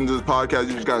ever listen to this podcast,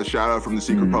 you just got a shout out from the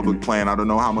Secret Public Plan. I don't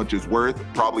know how much it's worth.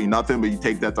 Probably nothing, but you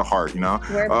take that to heart, you know?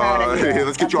 We're proud of you.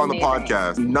 Let's get you on the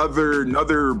podcast.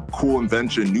 Another cool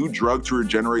invention. New drug to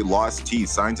regenerate lost teeth.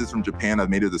 Scientists from Japan have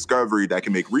made a discovery that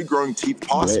can make regrowing teeth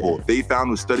possible. They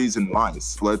found with studies in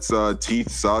mice.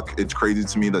 Teeth suck. It's crazy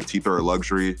to me that teeth are a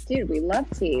luxury. Dude, we love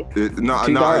teeth. With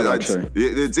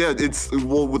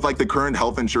like the current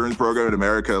health insurance program in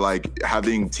America, like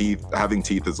having teeth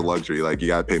is a luxury. Like you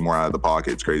gotta pay more out of the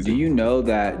pocket. It's crazy. Do you know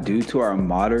that due to our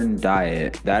modern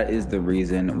diet, that is the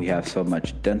reason we have so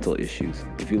much dental issues?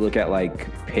 If you look at like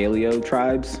paleo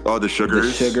tribes, the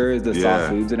sugars, soft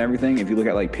foods and everything. If you look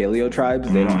at like paleo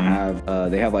tribes, they don't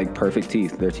have they have like perfect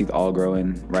teeth. Their teeth all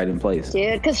growing right in place.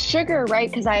 Dude, because sugar,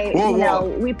 right? Because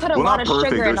we put a lot of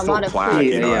sugar in a lot of food.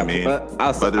 You know what I mean? But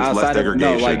there's less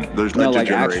degradation. There's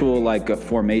actual like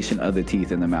formation of the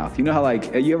teeth in the mouth. You know how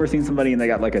like have you ever seen somebody and they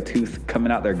got like a tooth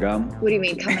coming out their gum? What do you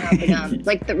mean coming out the gum?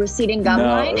 Like the receding gum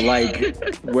line? No, like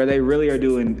where they really are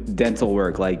doing dental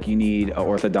work. Like you need an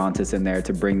orthodontist in there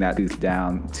to bring that tooth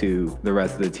down down to the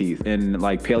rest of the teeth. In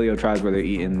like paleo tribes where they're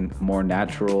eating more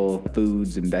natural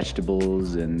foods and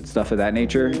vegetables and stuff of that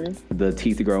nature, the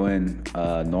teeth grow in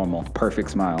normal, perfect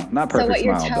smile. Not perfect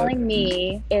smile. So what you're telling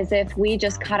me is if we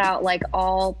just cut out like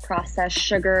all processed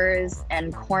sugars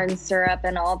and corn syrup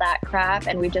and all that crap,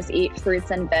 and we just eat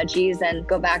fruits and veggies and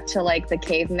go back to like the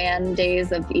caveman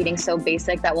days of eating so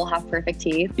basic that we'll have perfect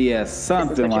teeth? Yeah,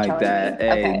 something like that. Me.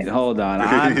 Hey, okay. Hold on.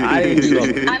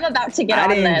 I'm about to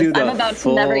get on this. I'm about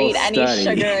to never eat any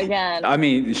sugar again. I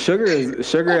mean, sugar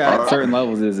at certain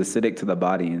levels is acidic to the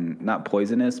body and not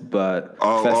poisonous, but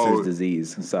festers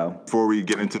disease. So before we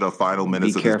get into the final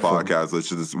minutes of this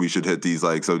podcast, we should hit these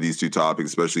these two topics,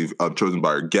 especially chosen by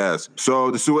our guests.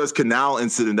 So the Suez Canal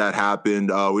incident that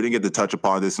happened, we didn't get to touch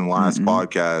upon this in the last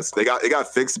podcast. It got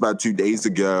fixed about 2 days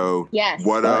ago. Yes.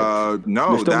 What? No,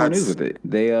 there's still more news with it.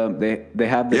 They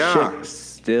have the ship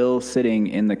still sitting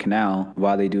in the canal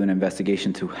while they do an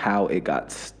investigation to how it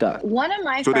got stuck. One of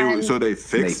my friends... So they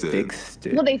fixed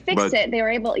it. Well, they fixed it. They were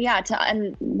able,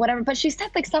 and whatever. But she said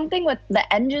like something with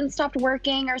the engine stopped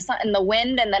working or something, and the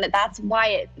wind, and then that's why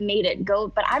it made it go.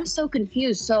 But I'm so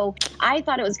confused. So I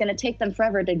thought it was going to take them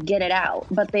forever to get it out,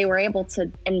 but they were able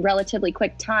to, in relatively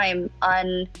quick time,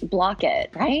 unblock it,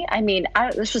 right? I mean,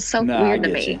 this was so weird to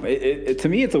me. To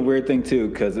me, it's a weird thing too,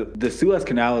 because the Suez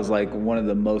Canal is like one of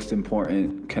the most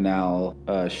important canal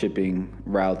shipping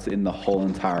routes in the whole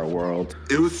entire world.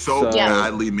 It was so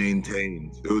badly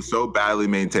maintained. It was so badly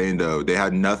maintained, though. They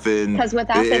had nothing. Because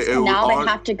without this canal, they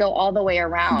have to go all the way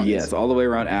around. Yes, all the way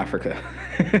around Africa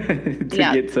to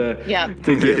get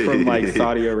from like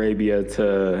Saudi Arabia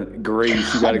to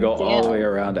Greece. You got to go all the way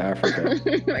around Africa.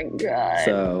 Oh my God.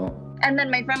 So. And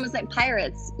then my friend was like,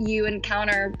 pirates. You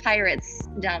encounter pirates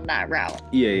down that route.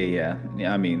 Yeah.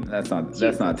 I mean, that's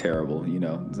not terrible. You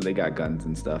know, so they got guns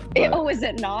and stuff. But is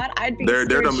it not? I'd be. They're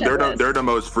the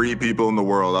most free people in the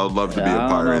world. I would love to be a pirate.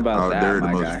 I don't know about that, they're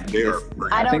my the guy. They are free.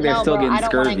 I think they're still getting scurvy. I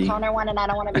don't want to encounter one, and I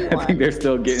don't want to be one. I think they're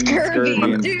still getting scurvy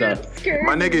and stuff. Scurvy.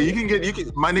 My nigga, you can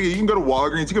go to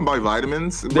Walgreens. You can buy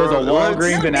vitamins. There's a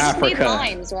Walgreens in Africa.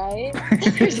 Limes, right?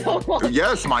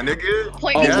 Yes, my nigga.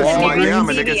 Walgreens.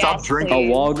 My nigga, stop drinking.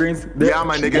 A Walgreens.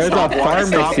 My nigga. There's a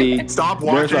pharmacy. Stop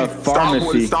watching. There's a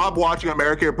pharmacy. Stop watching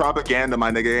American propaganda,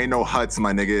 my nigga. Ain't no huts,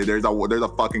 my nigga. There's a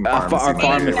fucking pharmacy. A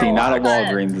pharmacy, not a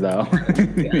Walgreens, though.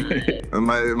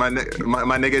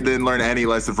 my nigga didn't learn any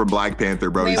lesson from Black Panther,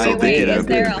 bro. He's still thinking of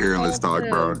imperialist talk,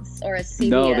 bro. Or a CVS.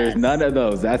 No, there's none of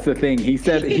those. That's the thing. He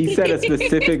said a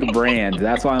specific brand.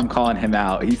 That's why I'm calling him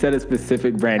out. He said a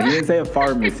specific brand. He didn't say a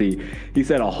pharmacy. He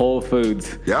said a Whole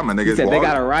Foods. Yeah, my nigga. He said they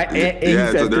got a right. And he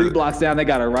said 3 blocks down they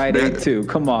got a Rite Aid too.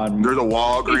 Come on. There's a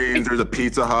Walgreens. There's a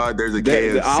Pizza Hut. There's a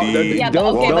KFC.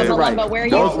 But where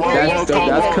you?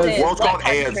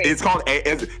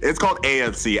 It's called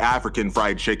AFC, African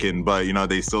Fried Chicken. But you know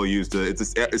they still use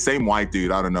it's the same white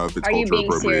dude. I don't know if it's cultural appropriation.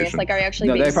 Are you being serious? Like, are you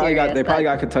actually being serious? They probably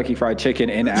got Kentucky Fried Chicken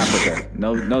in Africa.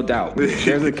 No doubt.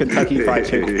 There's a Kentucky Fried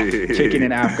Chicken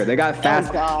in Africa. They got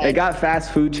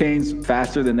fast food chains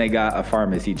faster than they got a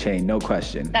pharmacy chain. No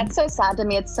question. That's so sad to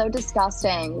me. It's so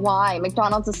disgusting. Why?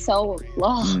 McDonald's is so.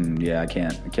 Yeah, I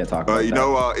can't talk about you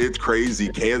know, it's crazy.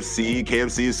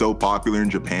 KFC is so popular in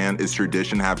Japan. It's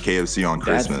tradition to have KFC on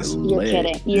Christmas. You're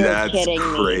kidding. You're kidding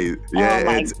crazy. Me.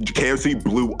 Yeah, KFC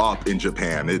blew up in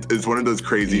Japan. It's one of those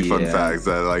crazy fun facts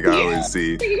that I always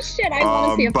see. Shit, I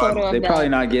want to see a photo of They're probably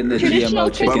not getting the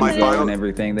GMO chickens and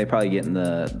everything. They're probably getting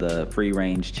the free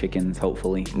range chickens.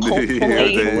 Hopefully.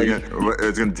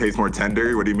 It's gonna taste more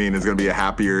tender. What do you mean? It's gonna be a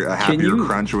happier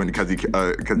crunch because they killed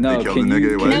the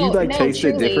nigga. Can you taste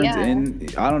the difference in?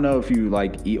 I don't know if you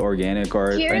like eat organic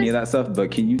or any of that stuff,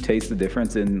 but can you taste the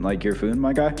difference in like your food,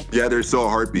 my guy? Yeah, there's still a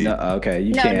heartbeat. No, okay,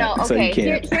 you can't. No, okay. So you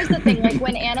can't. Here's the thing: like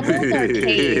when animals are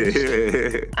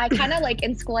caged, I kind of like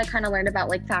in school. I kind of learned about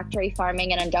like factory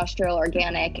farming and industrial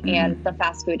organic and the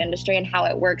fast food industry and how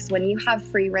it works. When you have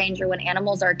free range or when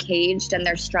animals are caged and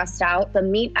they're stressed out, the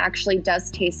meat actually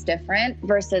does taste different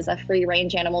versus a free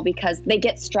range animal because they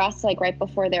get stressed like right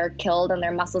before they're killed and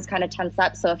their muscles kind of tense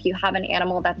up. So if you have an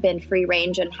animal that's been free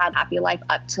range and had a happy life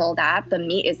up till that, the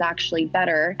meat is actually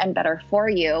better and better for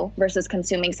you versus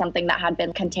consuming something that had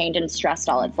been contained and stressed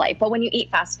all its life. But when you eat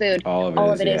fast food, all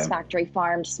of it is factory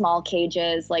farmed, small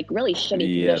cages, like really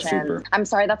shitty conditions. Super. I'm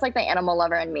sorry, that's like the animal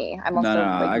lover in me. I'm also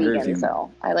vegan,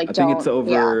 so I think it's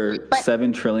over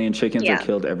 7 trillion chickens are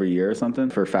killed every year or something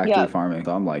for factory farming.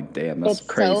 So I'm like, damn, that's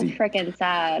crazy. It's so freaking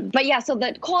sad. But yeah, so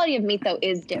the quality of meat though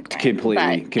is different.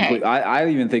 Completely. I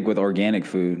even think with organic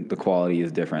food, the quality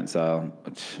is different. So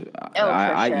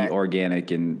I eat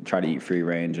organic and try to eat free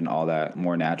range and all that,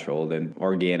 more natural than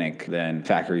organic than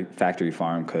factory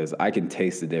farm, because I can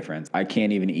taste the difference. I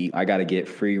can't even eat. I got to get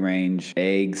free range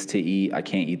eggs to eat. I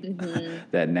can't eat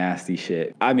that nasty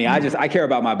shit. I mean, I care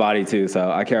about my body too.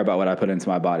 So I care about what I put into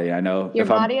my body. I know your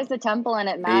body is the temple and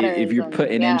it matters. If you're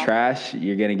putting in trash,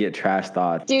 you're going to get trash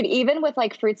thoughts. Dude, even with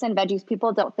like fruits and veggies,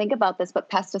 people don't think about this, but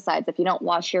pesticides, if you don't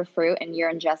wash your fruit and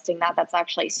you're ingesting that's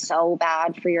actually so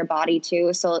bad for your body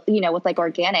too. So, with like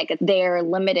organic, they're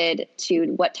limited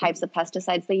to what types of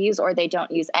pesticides they use, or they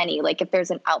don't use any. Like if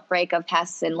there's an outbreak of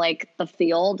pests in like the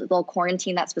field, they'll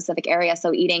quarantine that specific area.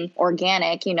 So eating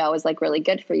organic, is like really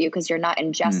good for you because you're not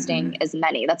ingesting as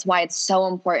many. That's why it's so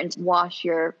important to wash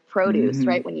your produce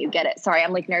right when you get it. Sorry,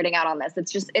 I'm like nerding out on this. It's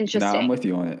just interesting. No, I'm with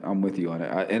you on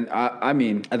it. I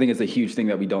mean, I think it's a huge thing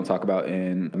that we don't talk about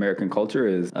in American culture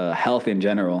is health in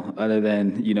general. Other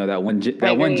than that one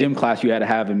gym class you had to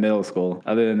have in middle school.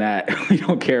 Other than that, we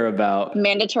don't care about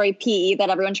mandatory PE that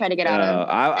everyone tried to get out of.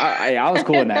 I was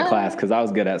cool in that class because I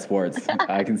was good at sports.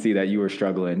 I can see that you were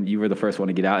struggling. You were the first one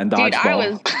to get out in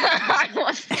dodgeball. Dude, I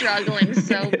was struggling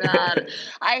so bad.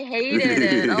 I hated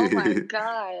it. Oh my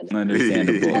god.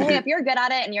 Understandable. Hey, if you're good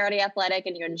at it and you're already athletic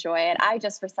and you enjoy it, I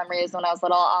just, for some reason, when I was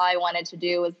little, all I wanted to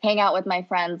do was hang out with my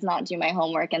friends, not do my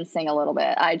homework, and sing a little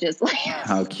bit. I just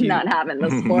how cute. Not having the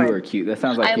sport. You were cute. That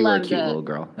sounds like you were a cute little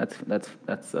girl.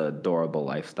 That's an adorable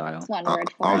lifestyle. That's one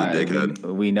word for I was a dickhead.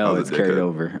 We know it's carried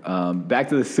over. Back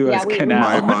to the Suez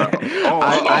Canal.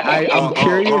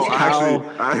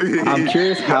 I'm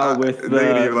curious how with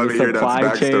the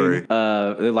supply chain,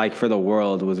 like for the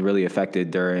world, was really affected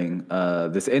during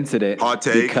this incident. Hot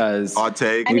take. Because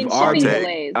we've already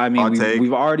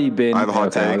been. I have a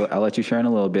hot take. I'll let you share in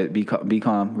a little bit. Be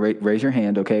calm. Raise your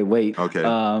hand. Okay. Wait. Okay.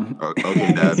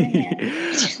 Okay, Dad.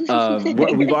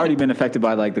 We've already been affected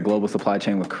by like the global supply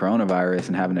chain with coronavirus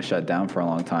and having to shut down for a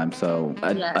long time. So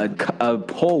a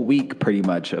whole week pretty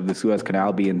much of the Suez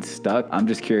Canal being stuck. I'm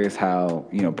just curious how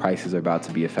prices are about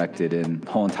to be affected in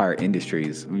whole entire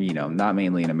industries. Not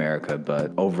mainly in America,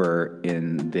 but over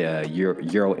in the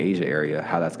Euro-Asia area.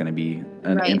 How that's going to be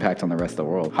an impact on the rest of the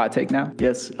world. Hot take now?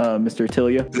 Yes, Mr.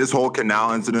 Tilia. This whole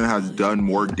canal incident has done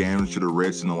more damage to the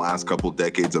rich in the last couple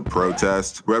decades of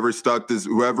protest. Whoever stuck this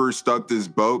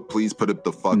boat, please put it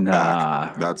the fuck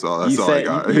back. That's all. That's all I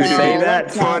got. You say that?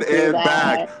 Put it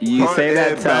back. You say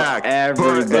that to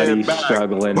everybody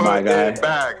struggling, my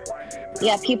guy.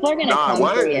 Yeah, people are gonna come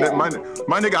for you. My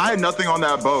nigga, I had nothing on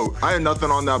that boat.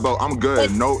 I'm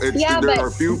good. There are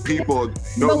a few people.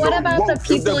 But what about the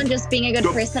people and just being a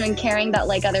good person and caring that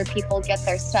like other people get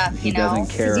their stuff? He doesn't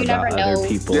care about other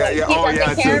people. Yeah.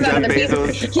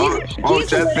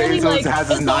 Jeff Bezos has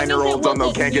his 9-year-olds on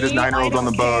the can't get his 9-year-olds on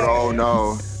the boat. Oh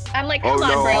no. I'm like, come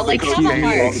on, bro. Like, have a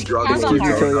heart. I'm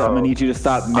gonna need you to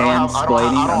stop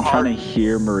mansplaining. I'm trying to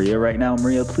hear Maria right now.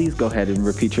 Maria, please go ahead and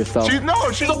repeat yourself.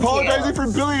 She's apologizing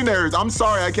for billionaires. I'm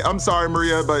sorry. I'm sorry,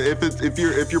 Maria, but if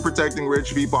you're protecting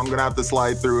rich people, I'm gonna have to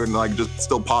slide through and like just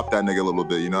still pop that nigga a little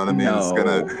bit. You know what I mean?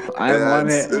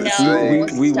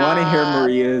 We want to hear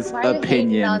Maria's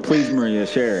opinion. Please, Maria,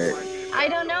 share it. I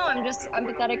don't know. I'm just a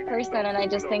empathetic person, and I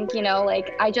just think,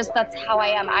 that's how I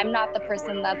am. I'm not the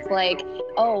person that's like,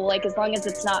 oh, like as long as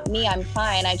it's not me, I'm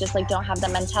fine. I just like don't have the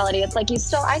mentality. It's like I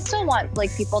still want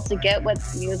like people to get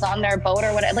what's used on their boat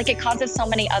or whatever. Like it causes so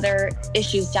many other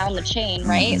issues down the chain,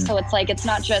 right? So it's like it's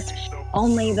not just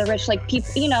only the rich, like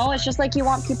people, it's just like you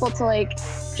want people to like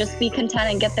just be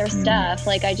content and get their stuff.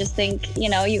 Like I just think, you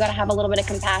gotta have a little bit of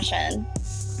compassion.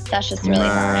 That's just really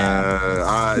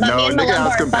hard. But me and Melinda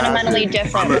are fundamentally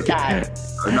different with that.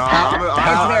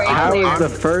 How is the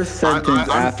first sentence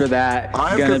after that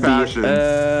gonna be?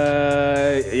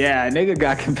 Nigga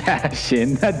got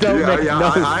compassion. That don't make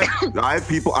no sense.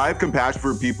 I have compassion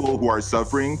for people who are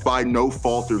suffering by no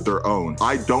fault of their own.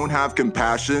 I don't have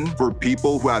compassion for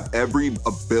people who have every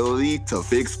ability to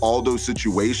fix all those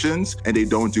situations and they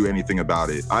don't do anything about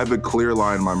it. I have a clear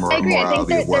line in my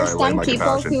morality of where I lay my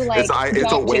compassion.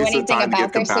 It's a waste of time to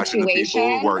give compassion to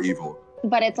people who are evil.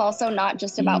 But it's also not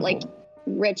just about like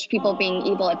rich people being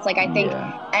evil. It's like I think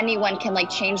anyone can like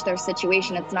change their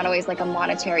situation. It's not always like a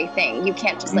monetary thing. You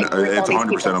can't just like it's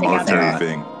 100% a monetary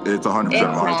thing. It's 100%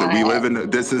 monetary. We live in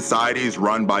this society is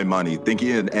run by money. Thinking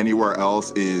it anywhere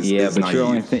else is but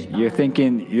you're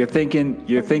thinking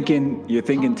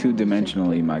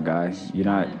two-dimensionally, my guy. You're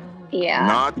not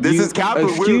Yeah. This is capital.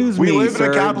 We live in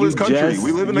a capitalist country.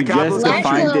 We live in a capitalist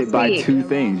country. You just defined it by two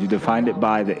things. You defined it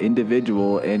by the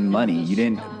individual and money.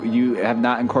 You have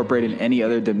not incorporated any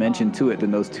other dimension to it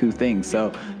than those two things.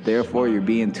 So therefore, you're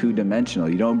being two-dimensional.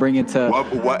 You don't bring it to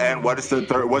what is the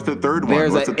third? What's the third one?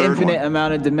 There's an infinite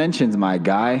amount of dimensions, my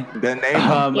guy. Then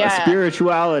name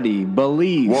spirituality,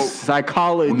 beliefs,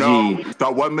 psychology. No.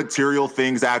 So what material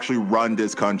things actually run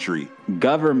this country?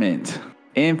 Government.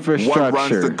 Infrastructure. What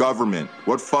runs the government?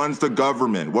 What funds the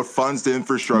government? What funds the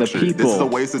infrastructure? The people. This is a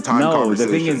waste of time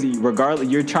conversation. The thing is, regardless,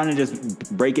 you're trying to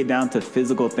just break it down to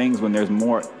physical things when there's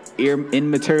more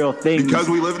immaterial things. Because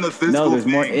we live in the physical. No, there's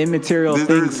more immaterial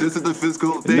things. This is the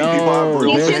physical thing. No,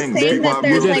 he's just saying that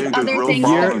there's like other things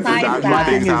besides my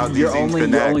thing that. is, you're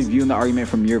only viewing the argument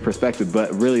from your perspective,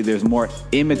 but really, there's more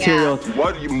immaterial.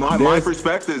 My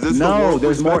perspective is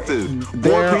there's more perspective.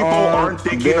 More people aren't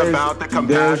thinking about the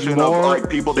compassion of like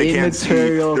people they can't see.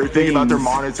 They're thinking about their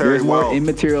monetary wealth. There's more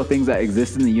immaterial things that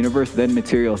exist in the universe than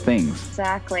material things.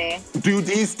 Exactly. Do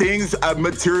these things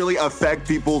materially affect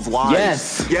people's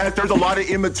lives? Yes, there's a lot of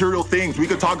immaterial things. We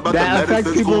could talk about that the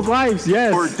metaphysical people's lives,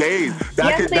 for days.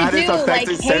 That has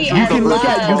affected centuries. You can look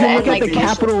at the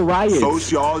Capitol riots.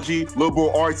 Sociology,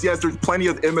 liberal arts. Yes, there's plenty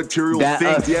of immaterial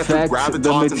things. Yes, there's gravitas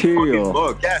the material. And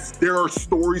look. Yes, there are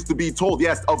stories to be told.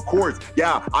 Yes, of course.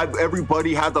 Yeah,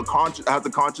 everybody has a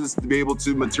conscience to be able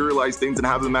to materialize things and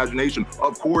have an imagination.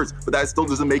 Of course, but that still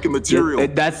doesn't make it material.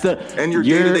 And your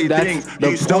day-to-day things,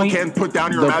 you still can't put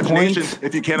down your imagination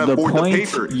if you can't afford the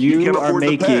paper. You can't afford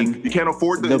the pen. You can't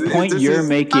afford the point you're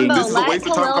making. This is a waste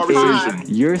of time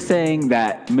conversation. You're saying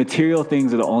that material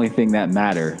things are the only thing that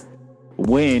matter,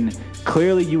 when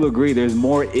clearly you agree there's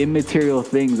more immaterial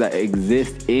things that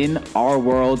exist in our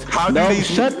world.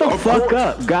 Shut the fuck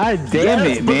up. God damn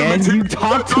it, man. You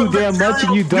talk too damn much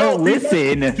and you don't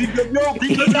listen. Listen.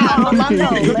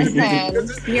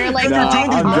 You're like,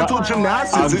 I'm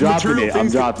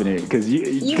dropping it. Because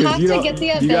you have to get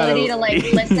the ability to like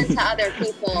listen to other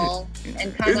people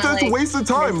and kind of It's a waste of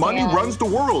time. Money runs the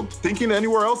world. Thinking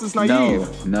anywhere else is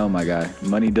naive. No, my guy.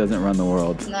 Money doesn't run the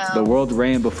world. No. The world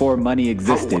ran before money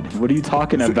existed. What are you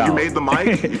talking about? You made the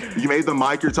mic? You made the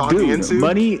mic you're talking into?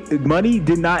 Money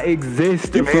did not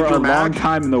exist for a long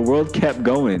time and the world kept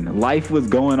going. Life was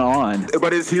going on.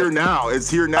 But it's here now. It's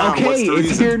here now. Okay,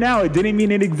 it's here now. It didn't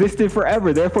mean it existed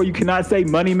forever. Therefore, you cannot say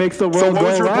money makes the world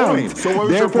go around. So what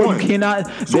was your point? You cannot.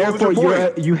 Therefore,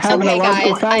 you have an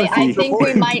illogical fallacy. I think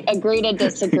we might agree to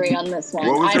disagree on this one.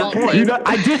 What was your point?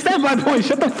 I just said my point.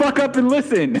 Shut the fuck up and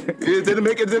listen. It didn't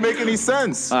make any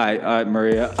sense. All right,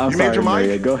 Maria. I'm sorry,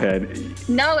 Maria. Go ahead.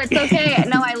 No, it's okay.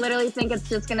 No, I literally think it's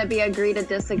just going to be agree to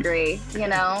disagree. You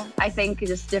know, I think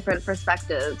just different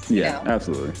perspectives. Yeah,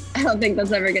 absolutely. I don't think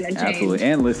that's ever going to change. Absolutely,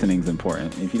 and listening's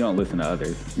important. If you don't listen to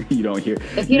others, you don't hear.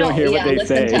 If you don't hear what they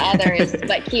say. Listen to others,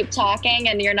 but keep talking,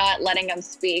 and you're not letting them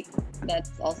speak.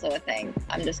 That's also a thing.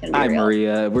 I'm just going to be real.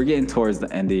 Maria, we're getting towards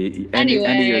the end of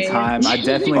your time. I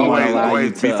definitely want to allow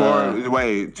you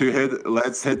to...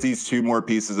 Let's hit these two more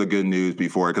pieces of good news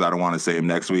because I don't want to say them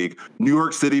next week. New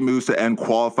York City moves to end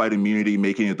qualified immunity,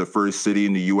 making it the first city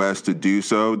in the U.S. to do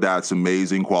so. That's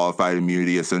amazing. Qualified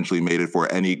immunity essentially made it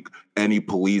for any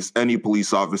police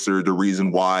officer. The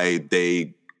reason why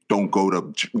they don't go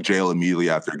to jail immediately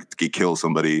after they kill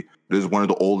somebody. It is one of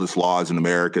the oldest laws in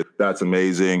America. That's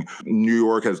amazing. New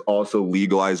York has also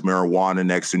legalized marijuana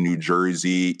next to New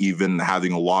Jersey, even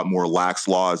having a lot more lax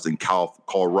laws than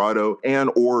Colorado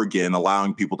and Oregon,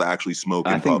 allowing people to actually smoke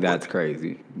in public. I think that's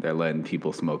crazy. They're letting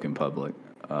people smoke in public.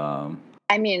 I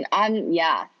mean,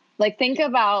 like, think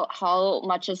about how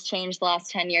much has changed the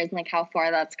last 10 years and like how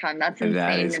far that's come. That's insane.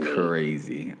 That is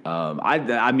crazy.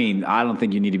 I mean, I don't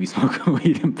think you need to be smoking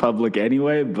weed in public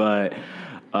anyway, but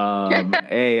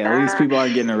hey, at least people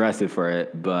aren't getting arrested for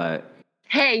it. But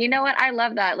hey, you know what? I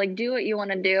love that. Like, do what you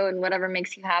want to do and whatever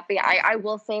makes you happy. I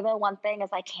will say though, one thing is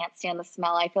I can't stand the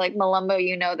smell. I feel like Malumbo,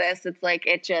 you know this. It's like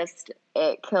it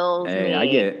kills me. I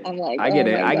get it. I'm like, I get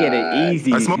it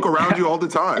easy. I smoke around you all the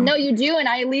time. No, you do, and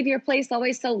I leave your place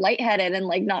always so lightheaded and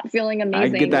like not feeling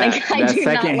amazing. I get that. Like, that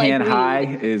secondhand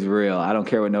high is real. I don't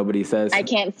care what nobody says. I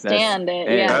can't stand it.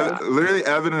 Yeah. Literally,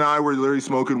 Evan and I were literally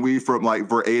smoking weed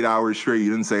for 8 hours straight. You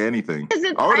didn't say anything.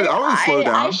 I would have slowed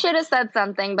down. I should have said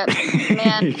something, but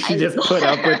man, I just put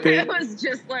up with it. It was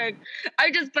just like I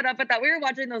just put up with that. We were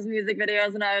watching those music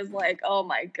videos, and I was like, oh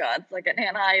my god,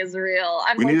 secondhand high is real.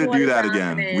 We need to do that. that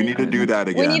again. We need to do that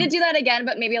again. We need to do that again,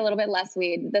 but maybe a little bit less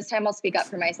weed. This time I'll speak up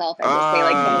for myself and just say,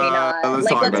 like, can we not?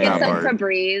 Let's get some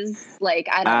Febreze. Like,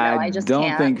 I don't know. I just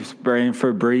don't think spraying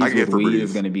Febreze with weed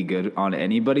is going to be good on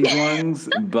anybody's lungs,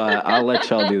 but I'll let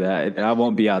y'all do that. I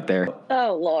won't be out there.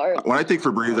 Oh, Lord. When I think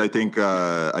Febreze, I think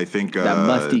that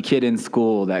musty kid in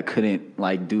school that couldn't,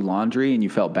 like, do laundry and you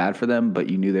felt bad for them, but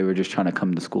you knew they were just trying to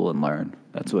come to school and learn.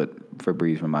 That's what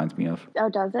Febreze reminds me of. Oh,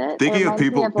 does it? Thinking of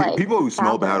people who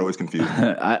smell bad always confuse me.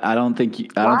 I don't think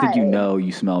you know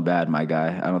you smell bad, my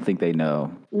guy. I don't think they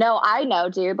know. No, I know,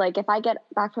 dude. Like, if I get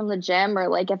back from the gym or,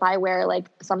 like, if I wear, like,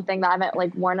 something that I haven't,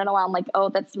 like, worn in a while, I'm like, oh,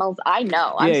 that smells. I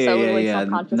know. I'm so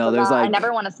self-conscious of that. Like, I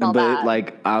never want to smell bad. But,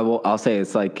 like, I'll say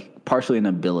it's, like, partially an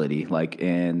ability, like,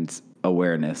 and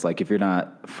awareness. Like, if you're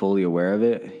not fully aware of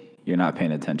it, you're not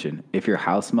paying attention. If your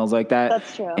house smells like that,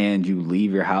 that's true, and you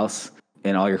leave your house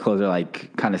and all your clothes are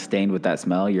like kind of stained with that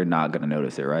smell, you're not going to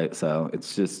notice it, right? So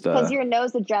it's just because your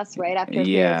nose adjusts right after a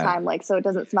period of time, like, so it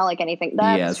doesn't smell like anything.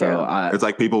 That's true. So it's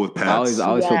like people with pets. I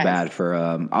always feel bad for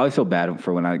I always feel bad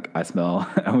for when I smell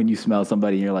when you smell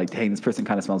somebody and you're like, hey, this person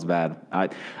kind of smells bad. I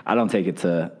don't take it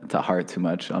to heart too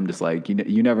much. I'm just like,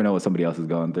 you never know what somebody else is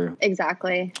going through.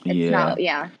 Exactly.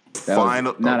 It's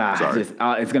Final.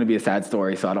 It's going to be a sad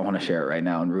story, so I don't want to share it right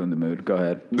now and ruin the mood. Go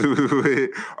ahead.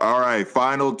 All right.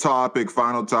 Final topic.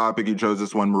 You chose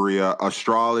this one, Maria.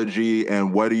 Astrology,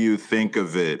 and what do you think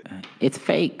of it? It's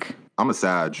fake. I'm a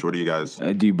Sag. What do you guys?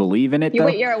 Do you believe in it, though?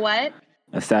 Wait, you're a what?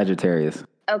 A Sagittarius.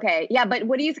 Okay. Yeah, but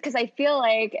what do you, because I feel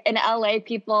like in LA,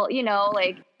 people, you know,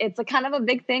 like, it's a kind of a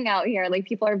big thing out here. Like,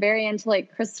 people are very into,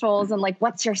 like, crystals and, like,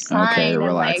 what's your sign? Okay,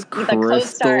 relax. And, like, the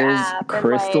CoStar app.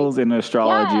 Crystals and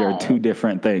astrology are two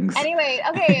different things. Anyway,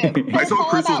 okay. I saw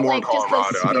crystals more in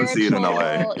Colorado. I don't see it in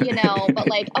LA. You know, but,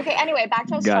 like, okay, anyway, back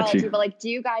to astrology. But, like, do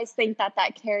you guys think that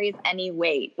carries any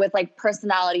weight with, like,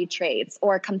 personality traits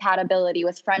or compatibility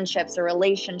with friendships or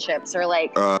relationships or,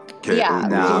 like, okay. I'm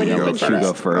going to let you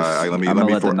go first. I'm going to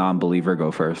let the non-believer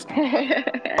go first.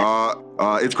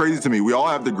 It's crazy to me. We all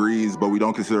have degrees, but we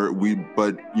don't consider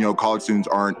college students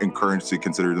aren't encouraged to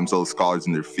consider themselves scholars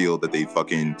in their field that they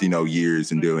fucking,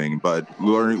 years in doing. But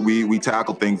we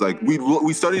tackle things like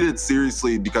we studied it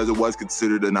seriously because it was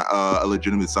considered a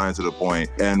legitimate science at a point,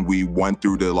 and we went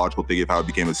through the logical thinking of how it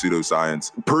became a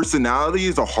pseudoscience. Personality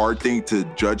is a hard thing to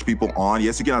judge people on.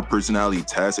 Yes, you can have personality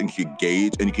tests and you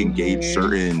can gauge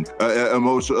certain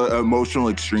emotional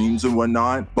extremes and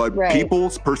whatnot, but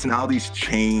people's personalities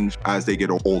change as they get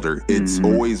older. It's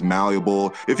always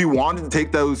malleable. If you wanted to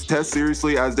take those tests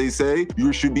seriously, as they say,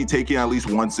 you should be taking at least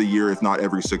once a year, if not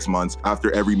every 6 months,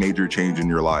 after every major change in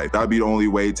your life. That'd be the only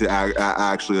way to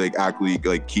actually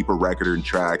keep a record and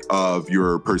track of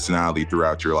your personality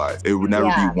throughout your life. It would never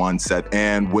be one set.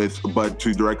 But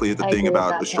to directly hit the thing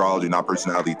about astrology, not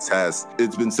personality tests,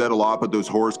 it's been said a lot, but those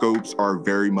horoscopes are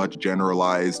very much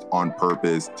generalized on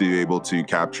purpose to be able to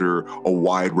capture a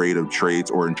wide range of traits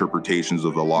or interpretations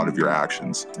of a lot of your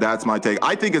actions. That's my take.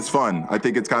 I think it's fun. I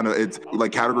think it's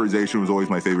like categorization was always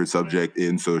my favorite subject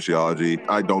in sociology.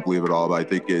 I don't believe it all, but I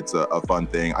think it's a fun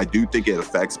thing. I do think it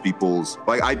affects people's,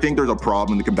 I think there's a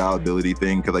problem in the compatibility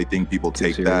thing because I think people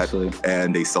take that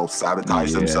and they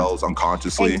self-sabotage themselves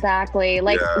unconsciously. Exactly.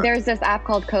 There's this app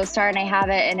called CoStar and I have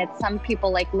it, and it's some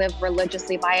people live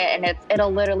religiously by it, and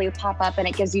it'll literally pop up and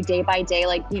it gives you day by day,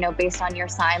 based on your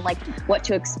sign, what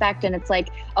to expect. And it's like,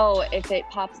 oh, if it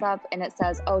pops up and it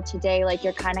says, oh, today,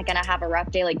 you're kind of going to have a rough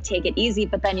day, take it easy,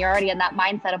 but then you're already in that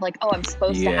mindset of oh, I'm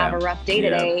supposed to have a rough day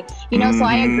today, so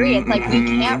I agree. It's you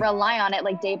can't rely on it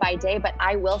day by day, but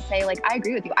I will say, I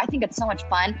agree with you. I think it's so much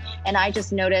fun. And I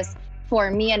just noticed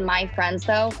for me and my friends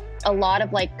though, a lot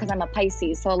of because I'm a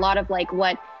Pisces, so a lot of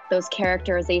what those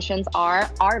characterizations are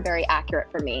very accurate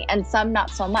for me, and some not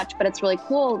so much, but it's really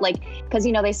cool, because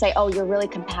they say, oh, you're really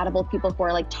compatible people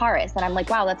for Taurus, and I'm like,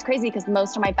 wow, that's crazy, because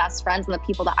most of my best friends and the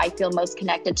people that I feel most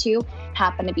connected to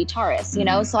happen to be Taurus,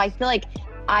 so I feel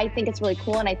I think it's really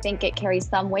cool, and I think it carries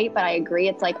some weight, but I agree.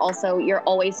 It's also you're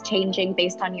always changing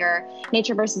based on your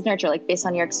nature versus nurture, based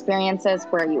on your experiences,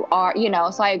 where you are,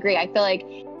 so I agree. I feel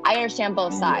I understand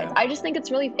both sides. I just think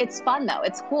it's fun though.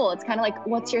 It's cool. It's kind of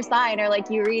what's your sign? Or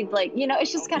you read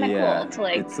it's just kind of cool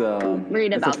to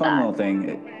read about that. It's a fun little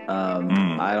thing.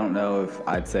 I don't know if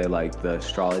I'd say the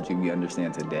astrology we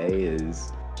understand today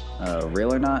is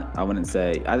real or not. I wouldn't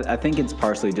say. I think it's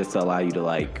partially just to allow you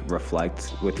to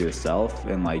reflect with yourself,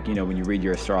 and when you read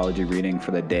your astrology reading for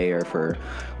the day or for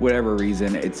whatever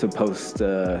reason, it's supposed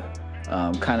to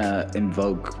kind of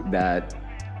invoke that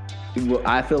Well,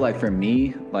 I feel like for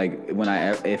me, like when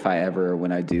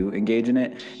I do engage in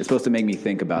it, it's supposed to make me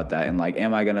think about that and like,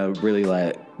 am I gonna really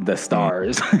let the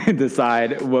stars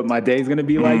decide what my day's gonna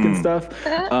be like and stuff?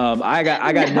 I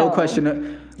got no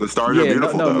question. The stars are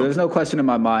beautiful. No, there's no question in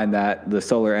my mind that the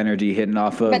solar energy hitting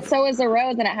off of. But so is the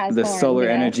rose, and it has the solar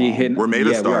energy hitting. We're made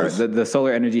of stars. The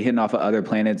solar energy hitting off of other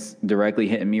planets directly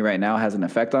hitting me right now has an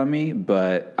effect on me.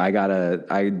 But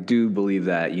I do believe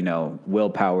that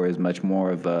willpower is much more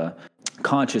of a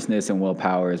consciousness, and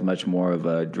willpower is much more of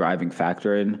a driving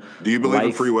factor in Do you believe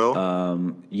in free will?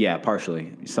 Yeah,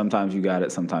 partially. Sometimes you got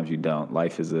it, sometimes you don't.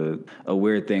 Life is a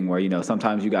weird thing where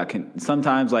sometimes you got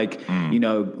sometimes like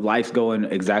life's going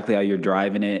exactly how you're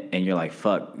driving it, and you're like,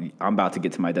 fuck, I'm about to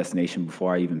get to my destination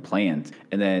before I even planned.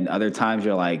 And then other times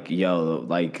you're like, yo,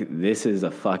 like this is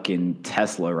a fucking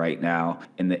Tesla right now,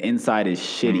 and the inside is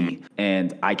shitty,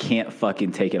 and I can't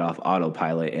fucking take it off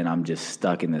autopilot, and I'm just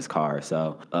stuck in this car.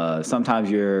 So sometimes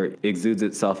your exudes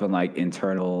itself in like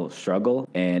internal struggle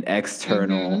and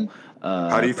external.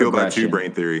 How do you feel about two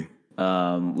brain theory?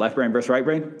 Left brain versus right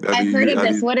brain? I've heard of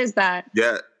this. What is that?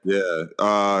 Yeah.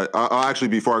 I'll actually,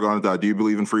 before I go into that, do you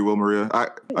believe in free will, Maria?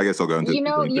 I guess I'll go into you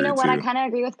know what, I kind of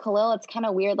agree with Khalil. It's kind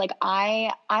of weird. Like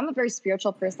I'm a very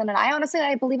spiritual person, and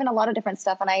I believe in a lot of different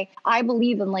stuff, and I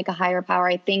believe in like a higher power.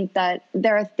 I think that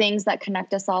there are things that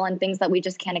connect us all and things that we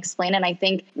just can't explain, and I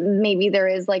think maybe there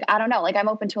is like, I don't know, like I'm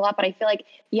open to a lot, but I feel like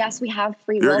yes, we have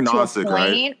free will agnostic, to a point.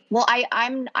 Right? Well,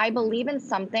 I believe in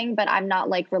something, but I'm not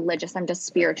like religious. I'm just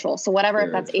spiritual. So whatever,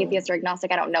 if that's atheist or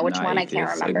agnostic, I don't know which one. I can't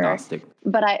remember. Agnostic.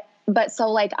 But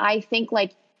so like I think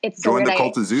like it's so join weird. the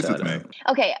cult of Zeus with me.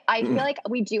 Okay, I feel like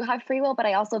we do have free will, but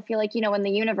I also feel like, in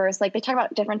the universe, like they talk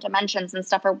about different dimensions and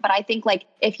stuff, but I think like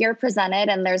if you're presented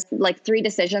and there's like 3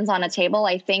 decisions on a table,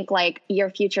 I think like your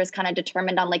future is kind of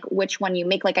determined on like which one you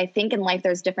make. Like I think in life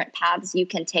there's different paths you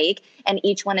can take, and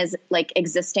each one is like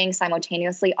existing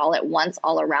simultaneously all at once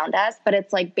all around us, but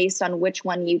it's like based on which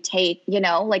one you take,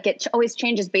 like it always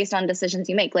changes based on decisions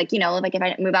you make. Like, like if I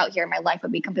didn't move out here, my life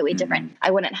would be completely different. I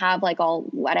wouldn't have like all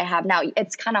what I have now.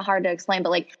 It's kind of hard to explain, but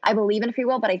like I believe in free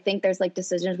will, but I think there's like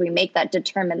decisions we make that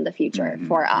determine the future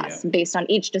for us based on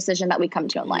each decision that we come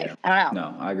to in life. I don't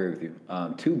know. No, I agree with you.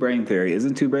 Two brain theory.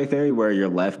 Isn't two brain theory where your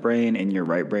left brain and your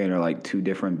right brain are like two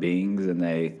different beings and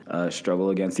they struggle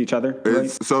against each other? Right?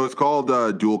 It's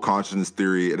called dual consciousness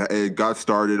theory. It got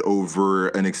started over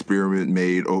an experiment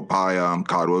made by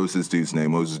God, what was this dude's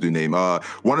name? One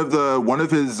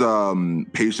of his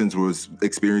patients was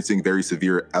experiencing very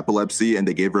severe epilepsy, and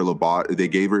they gave her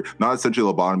not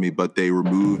essentially lobotomy, but they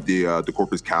removed the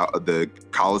corpus the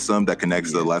callosum that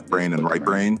connects the left brain and right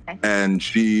brain, and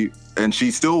she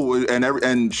still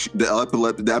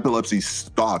the epilepsy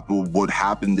stopped. What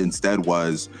happened instead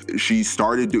was she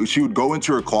would go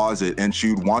into her closet and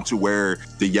she would want to wear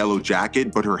the yellow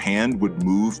jacket, but her hand would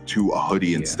move to a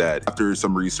hoodie instead. After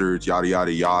some research, yada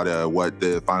yada yada, what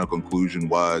the final conclusion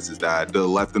was is that the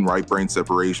left and right brain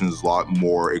separation is a lot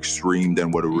more extreme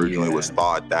than what originally was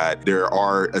thought. That there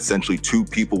are essentially two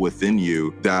people within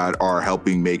you that are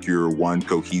helping make your one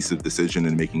cohesive decision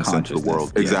and making sense of the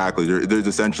world. Exactly. There's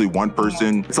essentially one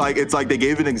person. It's like they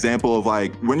gave an example of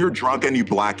like when you're drunk and you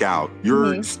black out,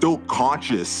 you're still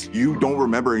conscious. You don't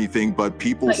remember anything, but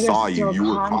people saw you. You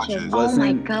were conscious. Oh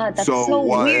my God, that's so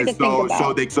weird to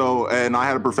think about. And I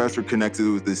had a professor connected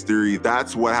with this theory.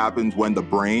 That's what happens when the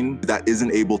brain that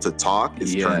isn't able to talk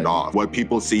is turned off. What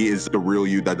people see is the real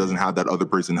you that doesn't have that other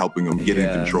person helping them get in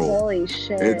control. Holy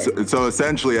shit. So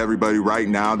essentially, everybody, right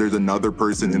now, there's another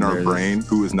person in our brain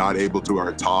who is not able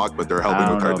to talk, but they're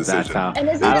helping with our decision. And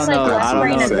isn't it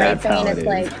like left brain and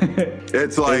right brain?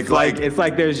 It's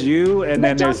like there's you, and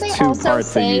then there's two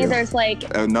parts of you. There's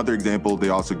like another example they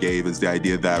also gave is the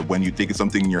idea that when you think of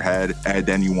something in your head and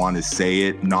then you want to say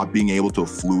it, not being able to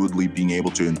fluidly being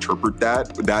able to interpret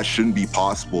that shouldn't be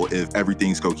possible if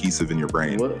everything's cohesive in your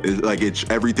brain.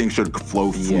 Everything should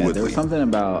flow fluidly. Yeah, there was something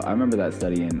about, I remember that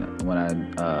study when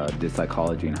I did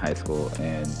psychology in high school,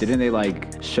 and didn't they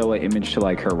like show an image to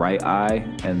like her right eye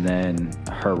and then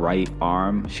her right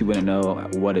arm, she wouldn't know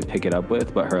what to pick it up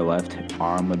with, but her left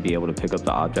arm would be able to pick up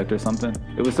the object or something.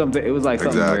 It was like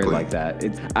something weird like that.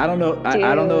 I don't know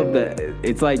if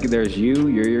it's like there's you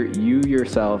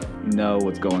yourself know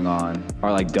what's going on,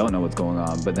 or like don't know what's going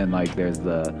on, but then like there's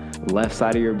the left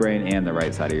side of your brain and the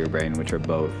right side of your brain, which are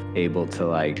both able to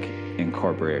like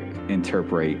interpret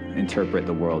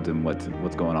the world and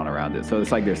what's going on around it. So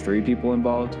it's like there's 3 people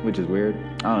involved, which is weird.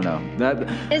 I don't know. That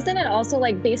isn't it also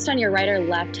like based on your right or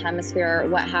left hemisphere or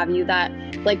what have you, that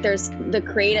like there's the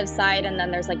creative side and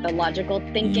then there's like the logical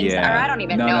thinking side. Or I don't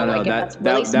even know like if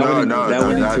that's really that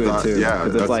went into it too. Yeah,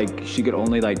 because it's like she could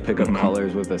only like pick up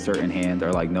colors with a certain hand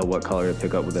or like know what color to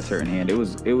pick up with a certain hand.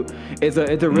 It's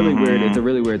a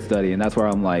really weird study, and that's where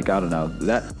I'm like, I don't know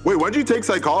that. Wait, when did you take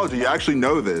psychology? You actually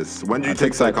know this. When did you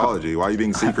take psychology? Why are you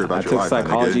being secret about your life? I took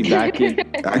psychology back in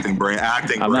acting brand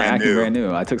I'm not acting brand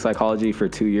new. I took psychology for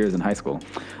 2 years in high school.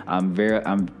 I'm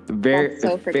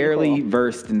fairly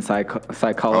versed in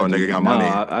psychology. Oh, nigga got money.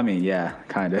 I mean, yeah,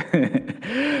 kind of. But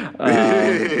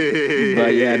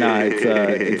yeah, no,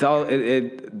 it's all.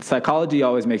 Psychology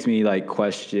always makes me like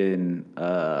question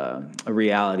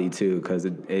reality too, because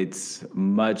it's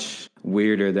much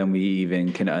weirder than we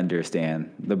even can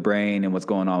understand the brain and what's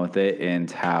going on with it,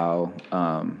 and how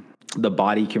the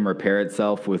body can repair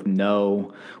itself with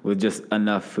just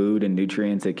enough food and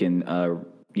nutrients. It can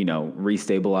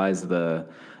restabilize the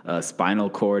spinal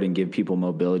cord and give people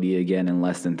mobility again in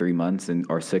less than 3 months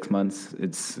or 6 months.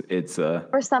 It's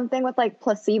or something with like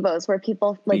placebos where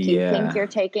people like you think you're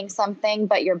taking something,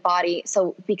 but your body,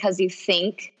 so because you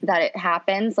think that it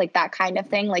happens, like that kind of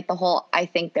thing, like the whole I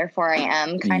think therefore I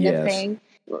am kind of thing.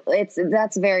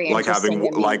 That's very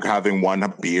interesting. Like having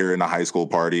one beer in a high school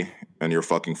party and you're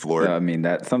fucking floored. I mean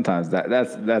that's not placebo.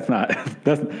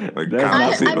 But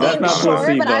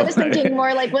I was thinking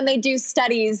more like when they do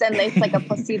studies and it's like a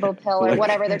placebo pill or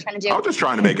whatever they're trying to do. I'm just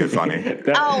trying to make it funny. Okay.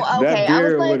 That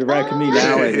beer would wreck me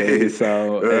nowadays.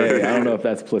 So hey, I don't know if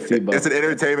that's placebo. It's an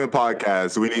entertainment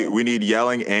podcast. We need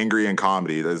yelling, angry, and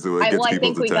comedy. That's what gets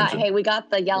people's attention. We got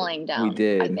the yelling down. We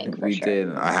did. I think we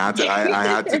did. I had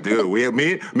to do it.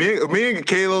 Me and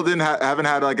Kayla haven't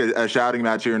had like a shouting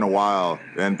match here in a while,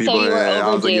 and people.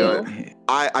 I was like,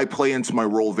 I play into my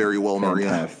role very well,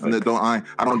 Maria. And I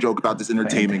don't joke about this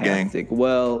entertainment gang.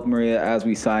 Well, Maria, as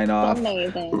we sign off,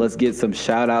 let's get some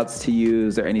shout outs to you.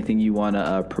 Is there anything you want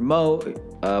to promote?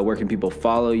 Where can people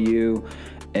follow you?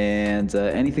 And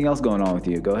anything else going on with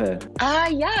you? Go ahead.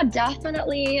 Yeah,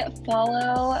 definitely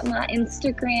follow my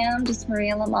Instagram, just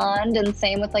Maria Lamond, and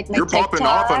same with like my TikTok. You're popping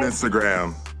off on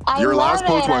Instagram. Your last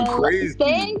post went crazy.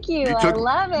 Thank you. I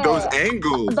love it. Those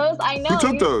angles. Those I know.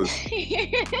 Who took those?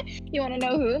 You want to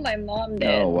know who? My mom did.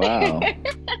 Oh wow.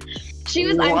 She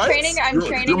was. What? I'm training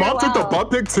Your mom her took the butt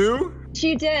pic too?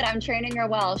 She did. I'm training her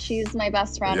well. She's my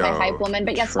best friend, my hype woman.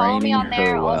 But yes, follow me on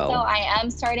there. Well. Also, I am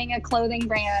starting a clothing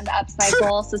brand,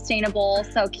 Upcycle, sustainable.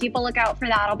 So keep a lookout for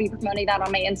that. I'll be promoting that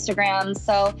on my Instagram.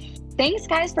 So thanks,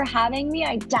 guys, for having me.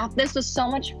 This was so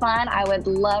much fun. I would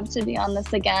love to be on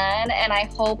this again. And I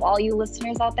hope all you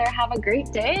listeners out there have a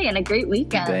great day and a great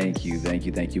weekend. Thank you.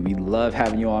 We love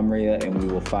having you on, Maria, and we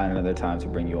will find another time to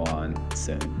bring you on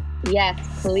soon. Yes,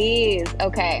 please.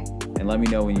 Okay. And let me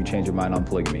know when you change your mind on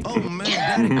polygamy. Oh,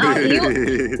 man.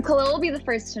 Khalil will be the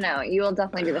first to know. You will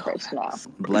definitely be the first to know.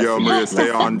 Yo, Maria,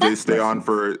 stay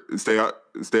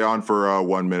on for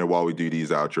 1 minute while we do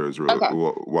these outros.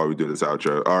 While we do this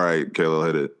outro. All right, Kayla,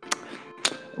 hit it.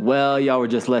 Well, y'all were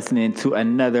just listening to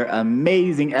another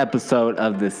amazing episode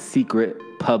of The Secret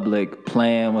Public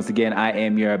Plan. Once again, I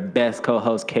am your best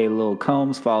co-host, K. Lil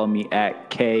Combs. Follow me at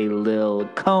K. Lil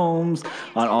Combs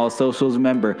on all socials.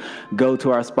 Remember, go to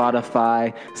our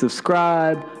Spotify,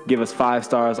 subscribe, give us 5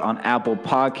 stars on Apple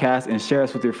Podcasts, and share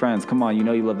us with your friends. Come on, you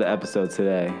know you love the episode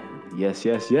today. Yes.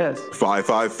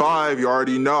 555. You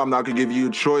already know. I'm not gonna give you a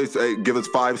choice. Hey, give us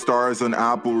 5 stars on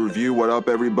Apple review. What up,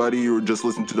 everybody? You were just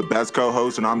listening to the best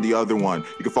co-host, and I'm the other one.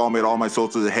 You can follow me at all my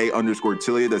socials at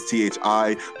Hey_Tillia. That's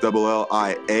THILLIA.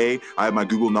 I have my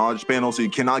Google Knowledge panel, so you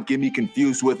cannot get me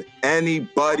confused with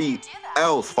anybody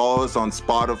else. Follow us on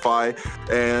Spotify,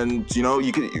 and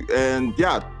you can. And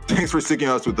yeah. Thanks for sticking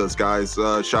with us, guys.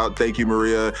 Thank you,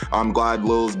 Maria. I'm glad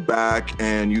Lil's back,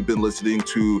 and you've been listening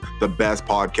to the best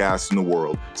podcast in the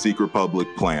world, Secret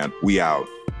Public Plan. We out.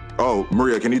 Oh,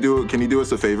 Maria, can you do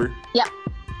us a favor? Yeah.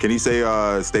 Can you say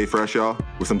 "Stay fresh, y'all"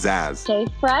 with some zazz? Stay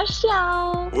fresh,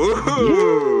 y'all.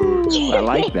 Ooh. I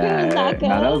like that.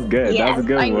 No, that was good. Yes, that was a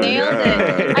good one. I nailed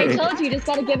it. I told you just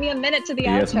got to give me a minute to the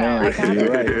outro. Ma'am. I got it.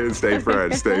 Right. Stay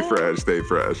fresh. Stay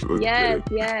fresh. Yes.